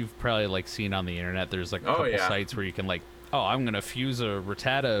sure you've probably like seen on the internet. There's like a couple sites where you can like, I'm gonna fuse a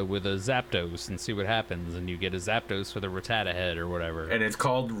Rattata with a Zapdos and see what happens, and you get a Zapdos with a Rattata head or whatever. And it's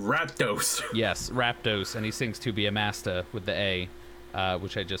called Rapdos. Yes, Rapdos, and he sings To Be a Master with the A.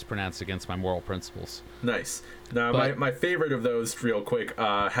 Which I just pronounced against my moral principles. Nice. Now, my favorite of those, real quick,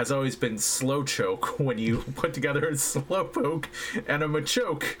 has always been Slowchoke, when you put together a Slowpoke and a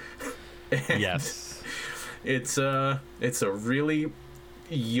Machoke. And yes. It's a really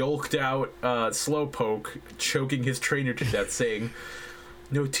yolked out Slowpoke choking his trainer to death, saying,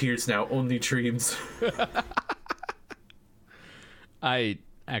 "No tears now, only dreams." I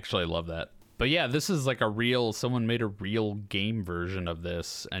actually love that. But yeah, this is like someone made a real game version of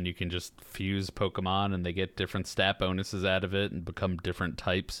this, and you can just fuse Pokemon and they get different stat bonuses out of it and become different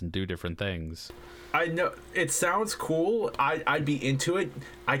types and do different things. I know, it sounds cool. I'd be into it.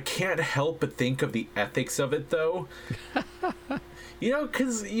 I can't help but think of the ethics of it, though.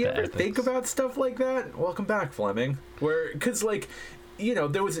 Because you ever think about stuff like that? Welcome back, Fleming. Because,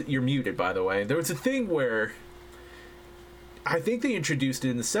 you're muted, by the way. There was a thing where I think they introduced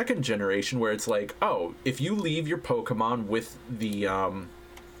it in the second generation where it's like, if you leave your Pokemon with the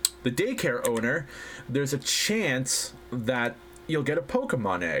daycare owner, there's a chance that you'll get a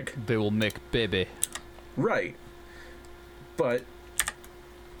Pokemon egg. They will make baby. Right. But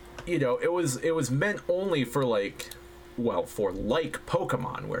it was meant only for for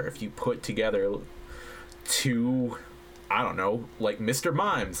Pokemon, where if you put together two, I don't know, like Mr.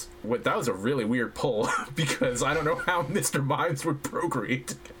 Mimes. That was a really weird pull because I don't know how Mr. Mimes would procreate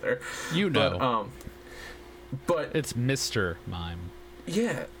together. But it's Mr. Mime.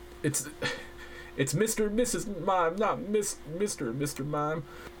 Yeah, it's Mr. and Mrs. Mime, not Mr. and Mr. Mime.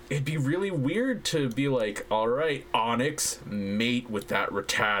 It'd be really weird to be like, all right, Onyx, mate with that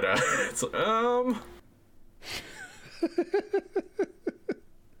Rattata. It's like,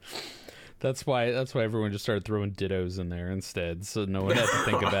 That's why everyone just started throwing dittos in there instead, so no one had to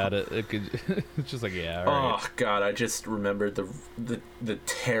think about it. It's just like, yeah. All right. Oh God, I just remembered the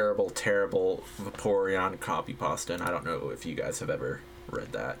terrible Vaporeon copy pasta, and I don't know if you guys have ever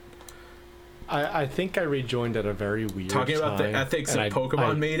read that. I think I rejoined at a very weird Talking time. about the ethics of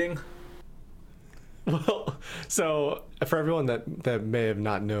Pokemon mating. Well, so for everyone that may have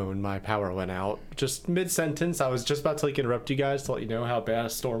not known, my power went out just mid-sentence. I was just about to interrupt you guys to let you know how bad a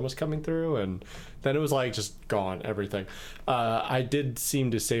storm was coming through, and then it was just gone, everything. I did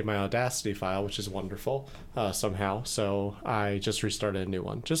seem to save my Audacity file, which is wonderful, somehow, so I just restarted a new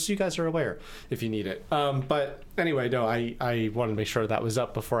one, just so you guys are aware if you need it. But anyway, no, I wanted to make sure that was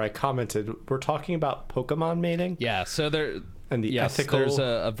up before I commented. We're talking about Pokemon mating? Yeah, so and the ethical... there's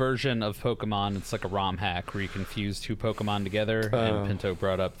a version of Pokemon. It's like a ROM hack where you can fuse two Pokemon together, and Pinto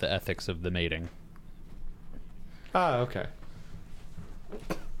brought up the ethics of the mating. Okay.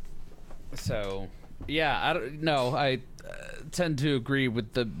 So, yeah, I don't know. I tend to agree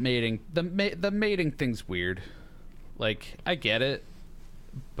with the mating. The mating thing's weird. I get it,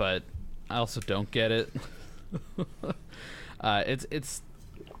 but I also don't get it. It's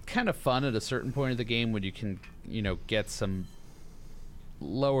kind of fun at a certain point of the game when you can, get some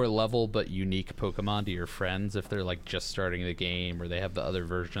lower level but unique Pokemon to your friends if they're just starting the game or they have the other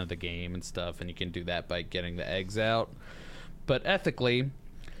version of the game and stuff, and you can do that by getting the eggs out. But ethically,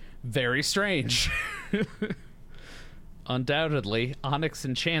 very strange. Undoubtedly, Onyx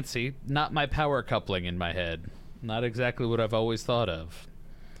and Chansey, not my power coupling in my head. Not exactly what I've always thought of.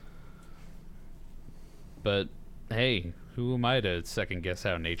 But, hey, who am I to second guess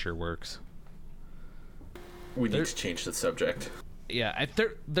how nature works? We need to change the subject. Yeah,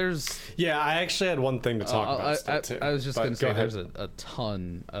 there's... Yeah, I actually had one thing to talk about still, too. I was just going to say, ahead. there's a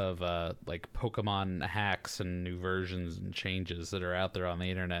ton of, like, Pokemon hacks and new versions and changes that are out there on the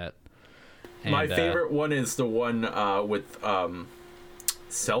internet. And, my favorite one is the one with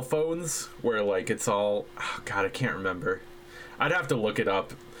cell phones, where, like, it's all... Oh, God, I can't remember. I'd have to look it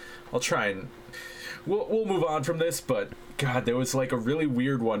up. I'll try and... We'll move on from this, but, God, there was, like, a really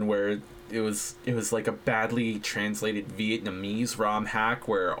weird one where... It was like a badly translated Vietnamese ROM hack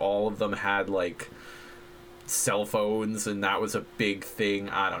where all of them had like cell phones, and that was a big thing.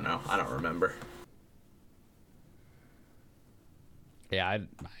 I don't know. I don't remember. Yeah,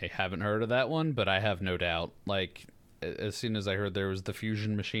 I haven't heard of that one, but I have no doubt. Like, as soon as I heard there was the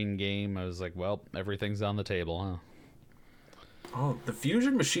Fusion Machine game, I was like, well, everything's on the table, huh? Oh, the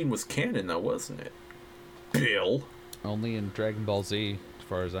Fusion Machine was canon though, wasn't it? Bill. Only in Dragon Ball Z, as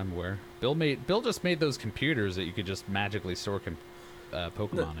far as I'm aware. Bill just made those computers that you could just magically store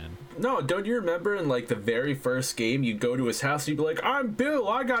Pokemon in. No, don't you remember in like the very first game, you'd go to his house and you'd be like, "I'm Bill.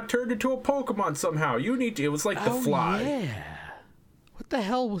 I got turned into a Pokemon somehow. You need to." It was like The Fly. Yeah. What the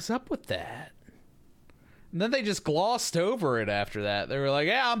hell was up with that? And then they just glossed over it after that. They were like,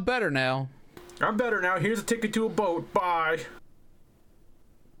 "Yeah, I'm better now. I'm better now. Here's a ticket to a boat. Bye."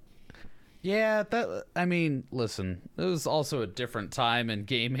 Yeah, I mean, listen, it was also a different time in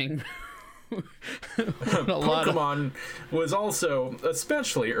gaming. Pokemon was also,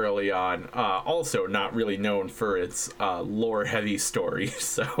 especially early on, also not really known for its lore-heavy story,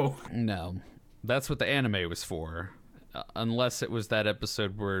 so... No, that's what the anime was for. Unless it was that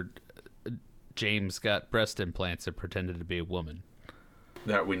episode where James got breast implants and pretended to be a woman.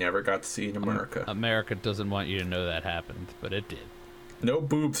 That we never got to see in America. America doesn't want you to know that happened, but it did. No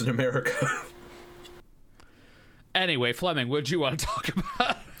boobs in America. Anyway, Fleming, what'd you want to talk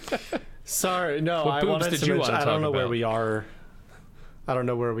about? Sorry, no, What I boobs wanted did to you mention, want to I don't talk know where about? we are. I don't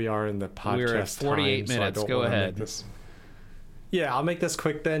know where we are in the podcast. We're at 48 time, so I minutes. don't Go wanna make ahead. this- Yeah, I'll make this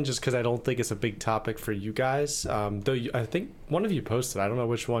quick then, just because I don't think it's a big topic for you guys. Though I think one of you posted. I don't know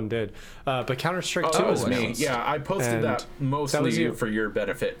which one did. But Counter-Strike 2 That was was me. announced. Yeah, I posted And that mostly that was you. for your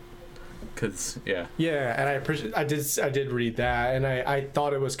benefit. Because, yeah. Yeah, and I did read that, and I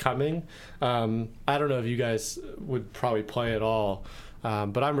thought it was coming. I don't know if you guys would probably play it all,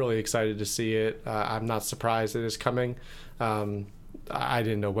 but I'm really excited to see it. I'm not surprised it is coming. I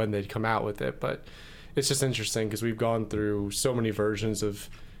didn't know when they'd come out with it, but it's just interesting because we've gone through so many versions of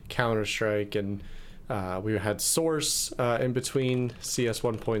Counter-Strike, and we had Source in between CS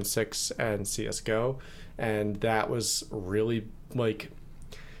 1.6 and CSGO, and that was really like...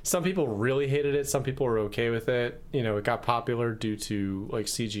 Some people really hated it. Some people were okay with it. You know, it got popular due to like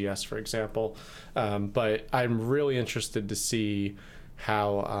CGS, for example. But I'm really interested to see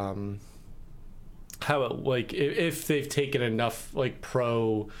how it, like, if they've taken enough like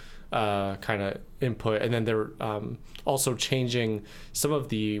pro kind of input, and then they're also changing some of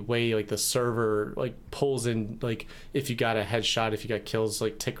the way like the server like pulls in, like if you got a headshot, if you got kills,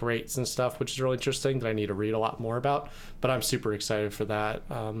 like tick rates and stuff, which is really interesting that I need to read a lot more about. But I'm super excited for that.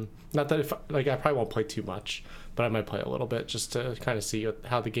 Not that if like I probably won't play too much, but I might play a little bit just to kind of see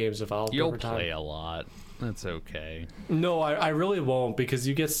how the game's evolved You'll over time. play a lot. That's okay. No, I really won't, because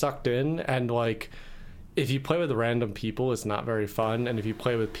you get sucked in, and like if you play with random people, it's not very fun. And if you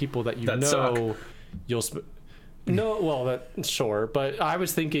play with people that suck. you'll no, well, that sure, but I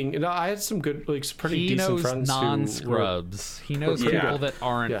was thinking, I had some good, like, pretty He decent knows friends non-scrubs. He knows Yeah. people that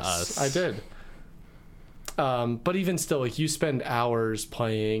aren't yes, us. I did. But even still, like, you spend hours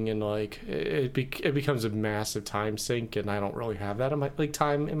playing, and like it becomes a massive time sink, and I don't really have that in my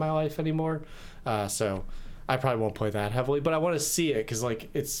time in my life anymore. So I probably won't play that heavily, but I want to see it because like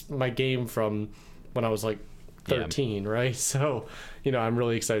it's my game from when I was like 13, right? So, you know, I'm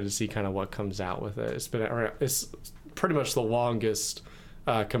really excited to see kind of what comes out with it. It's pretty much the longest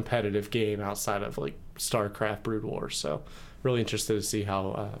competitive game outside of like StarCraft Brood War. So really interested to see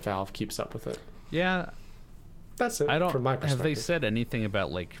how Valve keeps up with it. Yeah, That's it. I don't. From my perspective. Have they said anything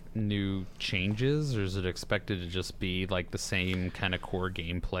about like new changes, or is it expected to just be like the same kind of core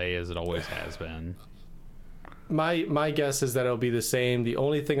gameplay as it always has been? My guess is that it'll be the same. The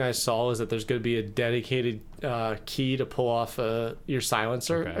only thing I saw is that there's going to be a dedicated key to pull off your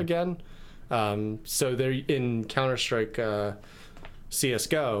silencer again. So there in Counter-Strike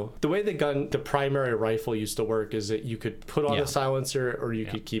CSGO, the way the primary rifle used to work is that you could put on a silencer or you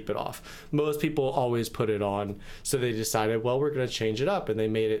could keep it off. Most people always put it on, so they decided, well, we're going to change it up, and they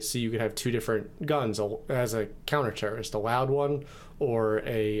made it so you could have two different guns as a counter-terrorist, a loud one or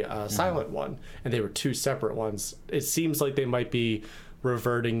a silent one, and they were two separate ones. It seems like they might be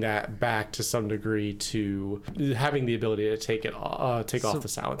reverting that back to some degree to having the ability to take off the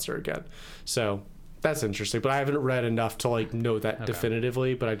silencer again. So that's interesting, but I haven't read enough to like know that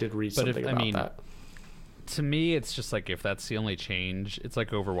definitively, but I did read something about that. To me, it's just like, if that's the only change, it's like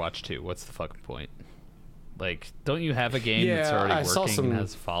Overwatch 2. What's the fucking point? Like, don't you have a game that's already working and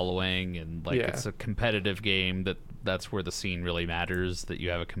has following, and like it's a competitive game that's where the scene really matters, that you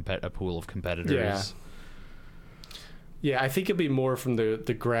have a pool of competitors. Yeah, I think it'd be more from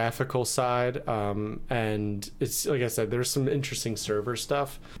the graphical side, and it's like I said, there's some interesting server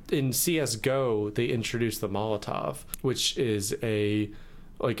stuff. In CS:GO, they introduced the Molotov, which is a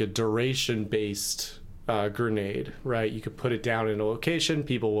duration-based grenade, right? You could put it down in a location,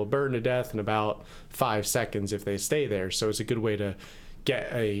 people will burn to death in about 5 seconds if they stay there. So it's a good way to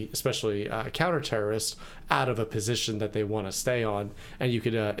get especially a counter-terrorist out of a position that they want to stay on, and you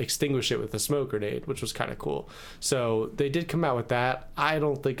could extinguish it with a smoke grenade, which was kind of cool. So they did come out with that. I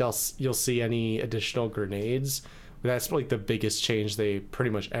don't think you'll see any additional grenades. That's like the biggest change they pretty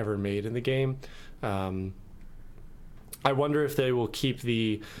much ever made in the game. I wonder if they will keep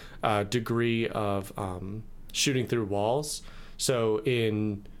the degree of shooting through walls. So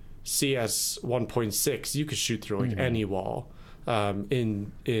in CS 1.6, you could shoot through like any wall.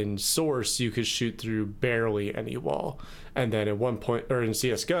 In Source, you could shoot through barely any wall, and then at one point, or in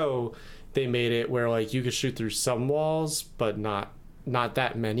CS:GO, they made it where like you could shoot through some walls, but not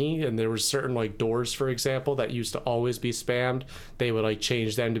that many. And there were certain like doors, for example, that used to always be spammed. They would like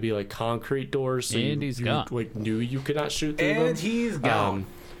change them to be like concrete doors, so and he's gone. Like knew you could not shoot through them. And he's gone.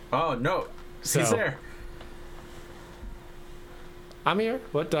 Oh no, he's there. I'm here.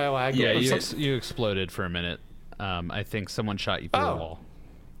 What, did I lag? Yeah, you exploded for a minute. I think someone shot you through the wall.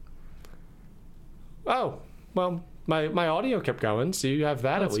 Oh, well, my audio kept going, so you have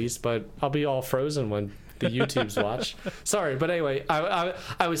that at least, but I'll be all frozen when the YouTubes watch. Sorry, but anyway,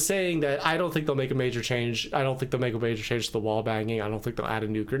 I was saying that I don't think they'll make a major change. I don't think they'll make a major change to the wall banging. I don't think they'll add a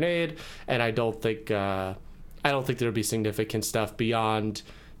new grenade, and I don't think there'll be significant stuff beyond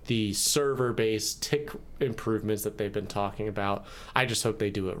the server-based tick improvements that they've been talking about. I just hope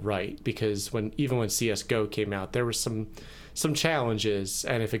they do it right, because even when CS:GO came out, there were some challenges,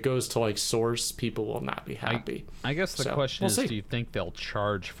 and if it goes to like Source, people will not be happy. I guess the question is, do you think they'll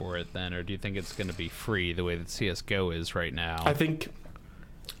charge for it then, or do you think it's going to be free the way that CS:GO is right now? I think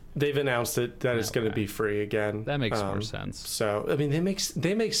they've announced that it's going to be free again. That makes more sense. So I mean,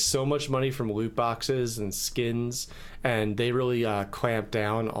 they make so much money from loot boxes and skins, and they really clamp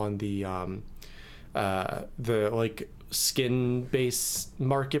down on the like skin based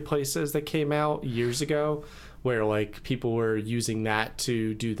marketplaces that came out years ago, where like people were using that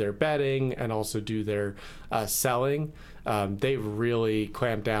to do their betting and also do their selling. They really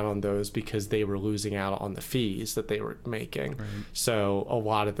clamped down on those because they were losing out on the fees that they were making. Right. So a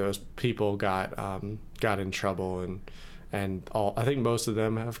lot of those people got in trouble, and I think most of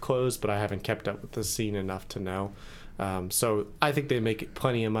them have closed, but I haven't kept up with the scene enough to know. So I think they make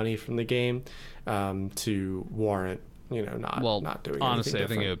plenty of money from the game to warrant not doing honestly, anything I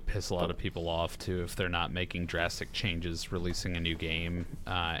think it would piss a lot of people off too if they're not making drastic changes, releasing a new game,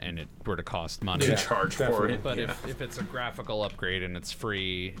 and it were to cost money to charge for it. But if it's a graphical upgrade and it's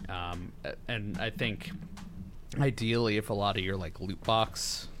free, and I think ideally if a lot of your like loot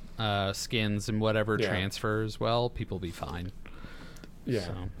box skins and whatever transfers, well, people will be fine. Yeah,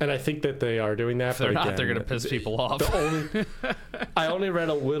 so. And I think that they are doing that. If they're not, they're going to piss people off. I only read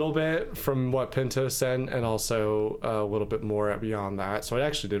a little bit from what Pinto sent, and also a little bit more beyond that. So I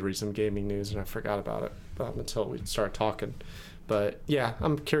actually did read some gaming news, and I forgot about it until we started talking. But yeah,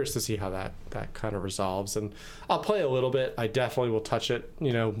 I'm curious to see how that kind of resolves, and I'll play a little bit. I definitely will touch it,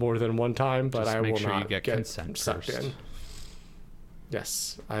 more than one time, but I will not get consent sucked first. in.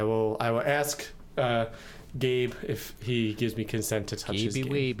 Yes, I will ask Gabe if he gives me consent to touch his game.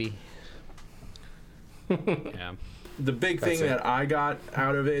 Weeby. Yeah. The big thing that I got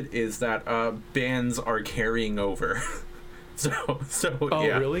out of it is that bans are carrying over. so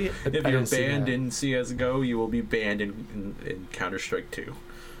yeah. Really? If you're banned in CS:GO, you will be banned in Counter-Strike 2.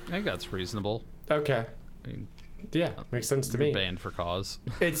 I think that's reasonable. Okay. I mean, yeah, makes sense to me. Banned for cause.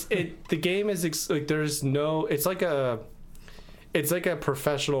 The game is like there's no. It's like a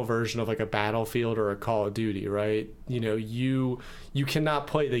professional version of like a Battlefield or a Call of Duty, right? You cannot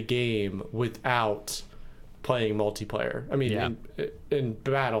play the game without playing multiplayer. I mean, Yeah. in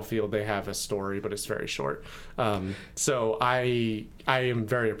Battlefield they have a story, but it's very short. So I am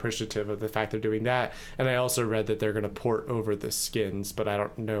very appreciative of the fact they're doing that, and I also read that they're going to port over the skins, but I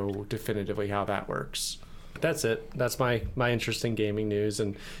don't know definitively how that works. That's it. That's my interesting gaming news,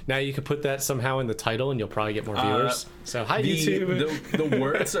 and now you can put that somehow in the title, and you'll probably get more viewers. So hi YouTube. The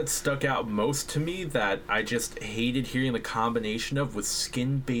words that stuck out most to me that I just hated hearing the combination of was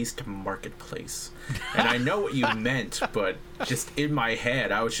skin-based marketplace, and I know what you meant, but just in my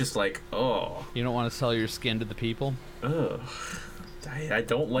head, I was just like, oh. You don't want to sell your skin to the people? Ugh. I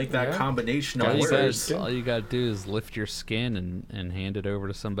don't like that combination of All words. you gotta do is lift your skin and hand it over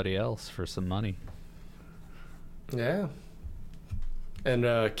to somebody else for some money. Yeah.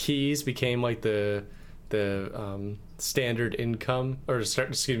 And keys became like the standard income, or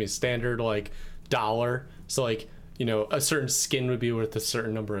standard like dollar. So like, you know, a certain skin would be worth a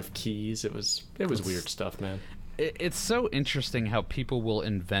certain number of keys. It was weird stuff, man. It's so interesting how people will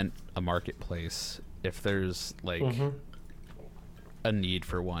invent a marketplace if there's like a need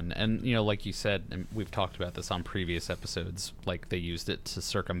for one. And you know, like you said, and we've talked about this on previous episodes, like they used it to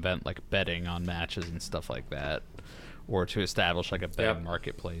circumvent like betting on matches and stuff like that, or to establish like a betting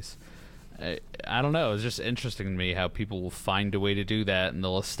marketplace. I don't know, it's just interesting to me how people will find a way to do that, and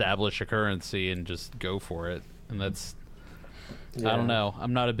they'll establish a currency and just go for it. And that's I don't know,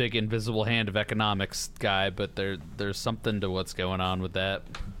 I'm not a big invisible hand of economics guy, but there's something to what's going on with that.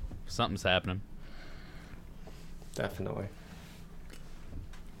 Something's happening. Definitely.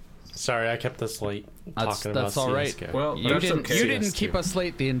 Sorry, I kept us late talking about that's all right. CS:GO. Well, You didn't keep us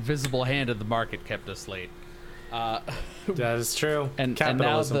late. The invisible hand of the market kept us late. That is true. And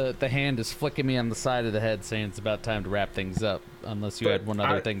now the hand is flicking me on the side of the head, saying it's about time to wrap things up. Unless you had one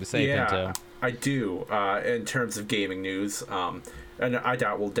other thing to say, Pinto. I do. In terms of gaming news, and I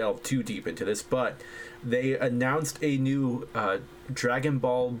doubt we'll delve too deep into this, but they announced a new Dragon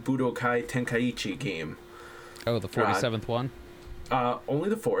Ball Budokai Tenkaichi game. Oh, the 47th one? Only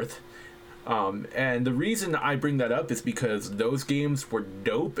the 4th. And the reason I bring that up is because those games were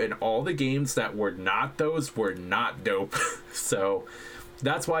dope, and all the games that were not those were not dope. So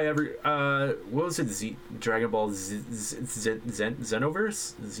that's why what was it? Dragon Ball Xenoverse?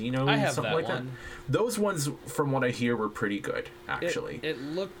 I have something that like one. that. Those ones, from what I hear, were pretty good, actually. It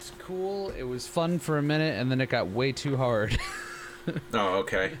looked cool. It was fun for a minute, and then it got way too hard. Oh,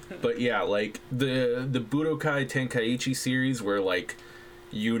 okay. But yeah, like the Budokai Tenkaichi series were like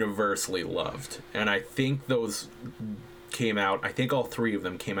universally loved, and I think those came out, I think all three of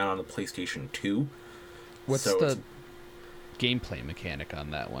them came out on the PlayStation 2. What's the gameplay mechanic on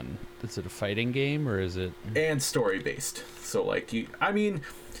that one? Is it a fighting game, or is it... And story based. So like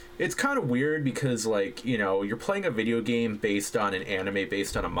it's kind of weird because, like, you know, you're playing a video game based on an anime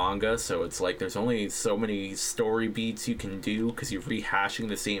based on a manga, so it's like there's only so many story beats you can do because you're rehashing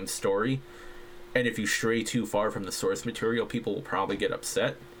the same story. And if you stray too far from the source material, people will probably get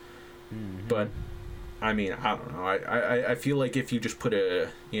upset. Mm-hmm. But, I mean, I don't know. I feel like if you just put a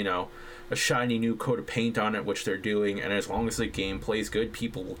shiny new coat of paint on it, which they're doing, and as long as the gameplay's good,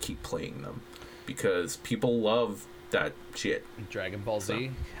 people will keep playing them. Because people love that shit. Dragon Ball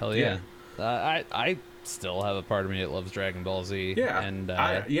Z? Hell yeah. I still have a part of me that loves Dragon Ball Z. Yeah. And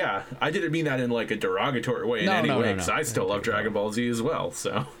I didn't mean that in like a derogatory way in any way, because I still love Dragon Ball Z as well.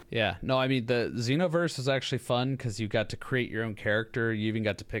 So yeah, no, I mean the Xenoverse was actually fun because you got to create your own character. You even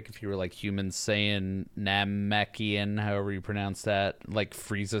got to pick if you were like human, Saiyan, Namekian, however you pronounce that, like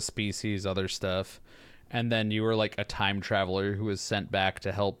Frieza species, other stuff. And then you were like a time traveler who was sent back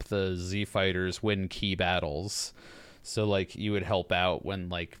to help the Z fighters win key battles. So like you would help out when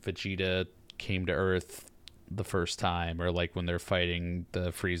like Vegeta came to Earth the first time, or like when they're fighting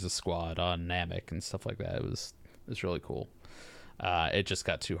the Frieza squad on Namek and stuff like that. It was really cool. It just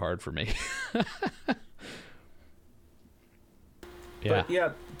got too hard for me. But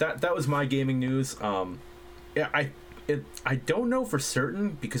yeah, that was my gaming news. I don't know for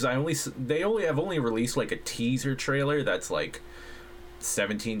certain because they have only released like a teaser trailer that's like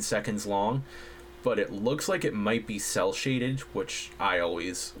 17 seconds long. But it looks like it might be cell shaded, which I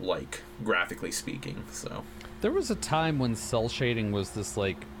always like, graphically speaking. So there was a time when cell shading was this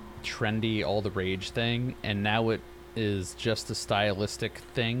like trendy, all the rage thing, and now it is just a stylistic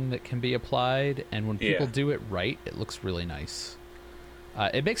thing that can be applied. And when people do it right, it looks really nice.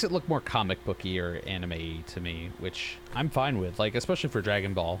 It makes it look more comic booky or anime to me, which I'm fine with. Like especially for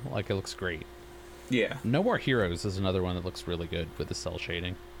Dragon Ball, like it looks great. Yeah. No More Heroes is another one that looks really good with the cell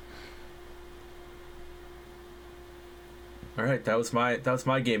shading. All right, that was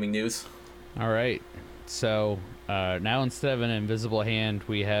my gaming news. All right, so now instead of an invisible hand,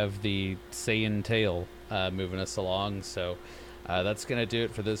 we have the Saiyan tail. moving us along. So that's going to do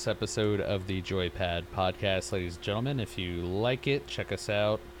it for this episode of the Joypad podcast, ladies and gentlemen. If you like it, check us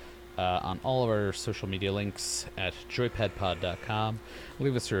out on all of our social media links at joypadpod.com.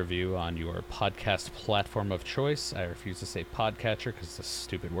 Leave us a review on your podcast platform of choice. I refuse to say podcatcher because it's a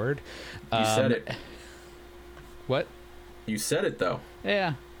stupid word. You said it. What? You said it, though.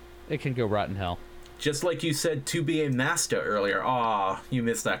 Yeah, it can go rotten hell. Just like you said to be a master earlier. Aw, you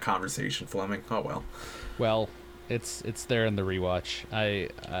missed that conversation, Fleming. Oh, well. Well, it's there in the rewatch.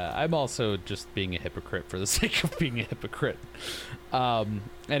 I'm also just being a hypocrite for the sake of being a hypocrite.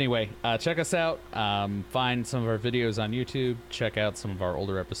 Anyway, check us out. Find some of our videos on YouTube. Check out some of our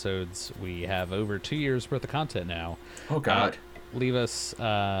older episodes. We have over 2 years worth of content now. Oh, God. Leave us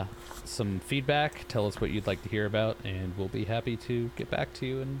some feedback. Tell us what you'd like to hear about, and we'll be happy to get back to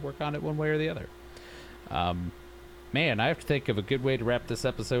you and work on it one way or the other. Man, I have to think of a good way to wrap this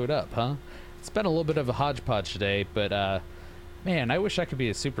episode up, huh? It's been a little bit of a hodgepodge today, but man, I wish I could be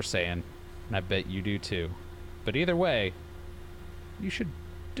a Super Saiyan, and I bet you do too. But either way, you should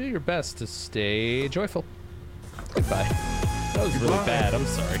do your best to stay joyful. Goodbye. That was really bad. I'm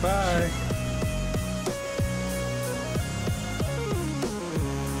sorry. Bye.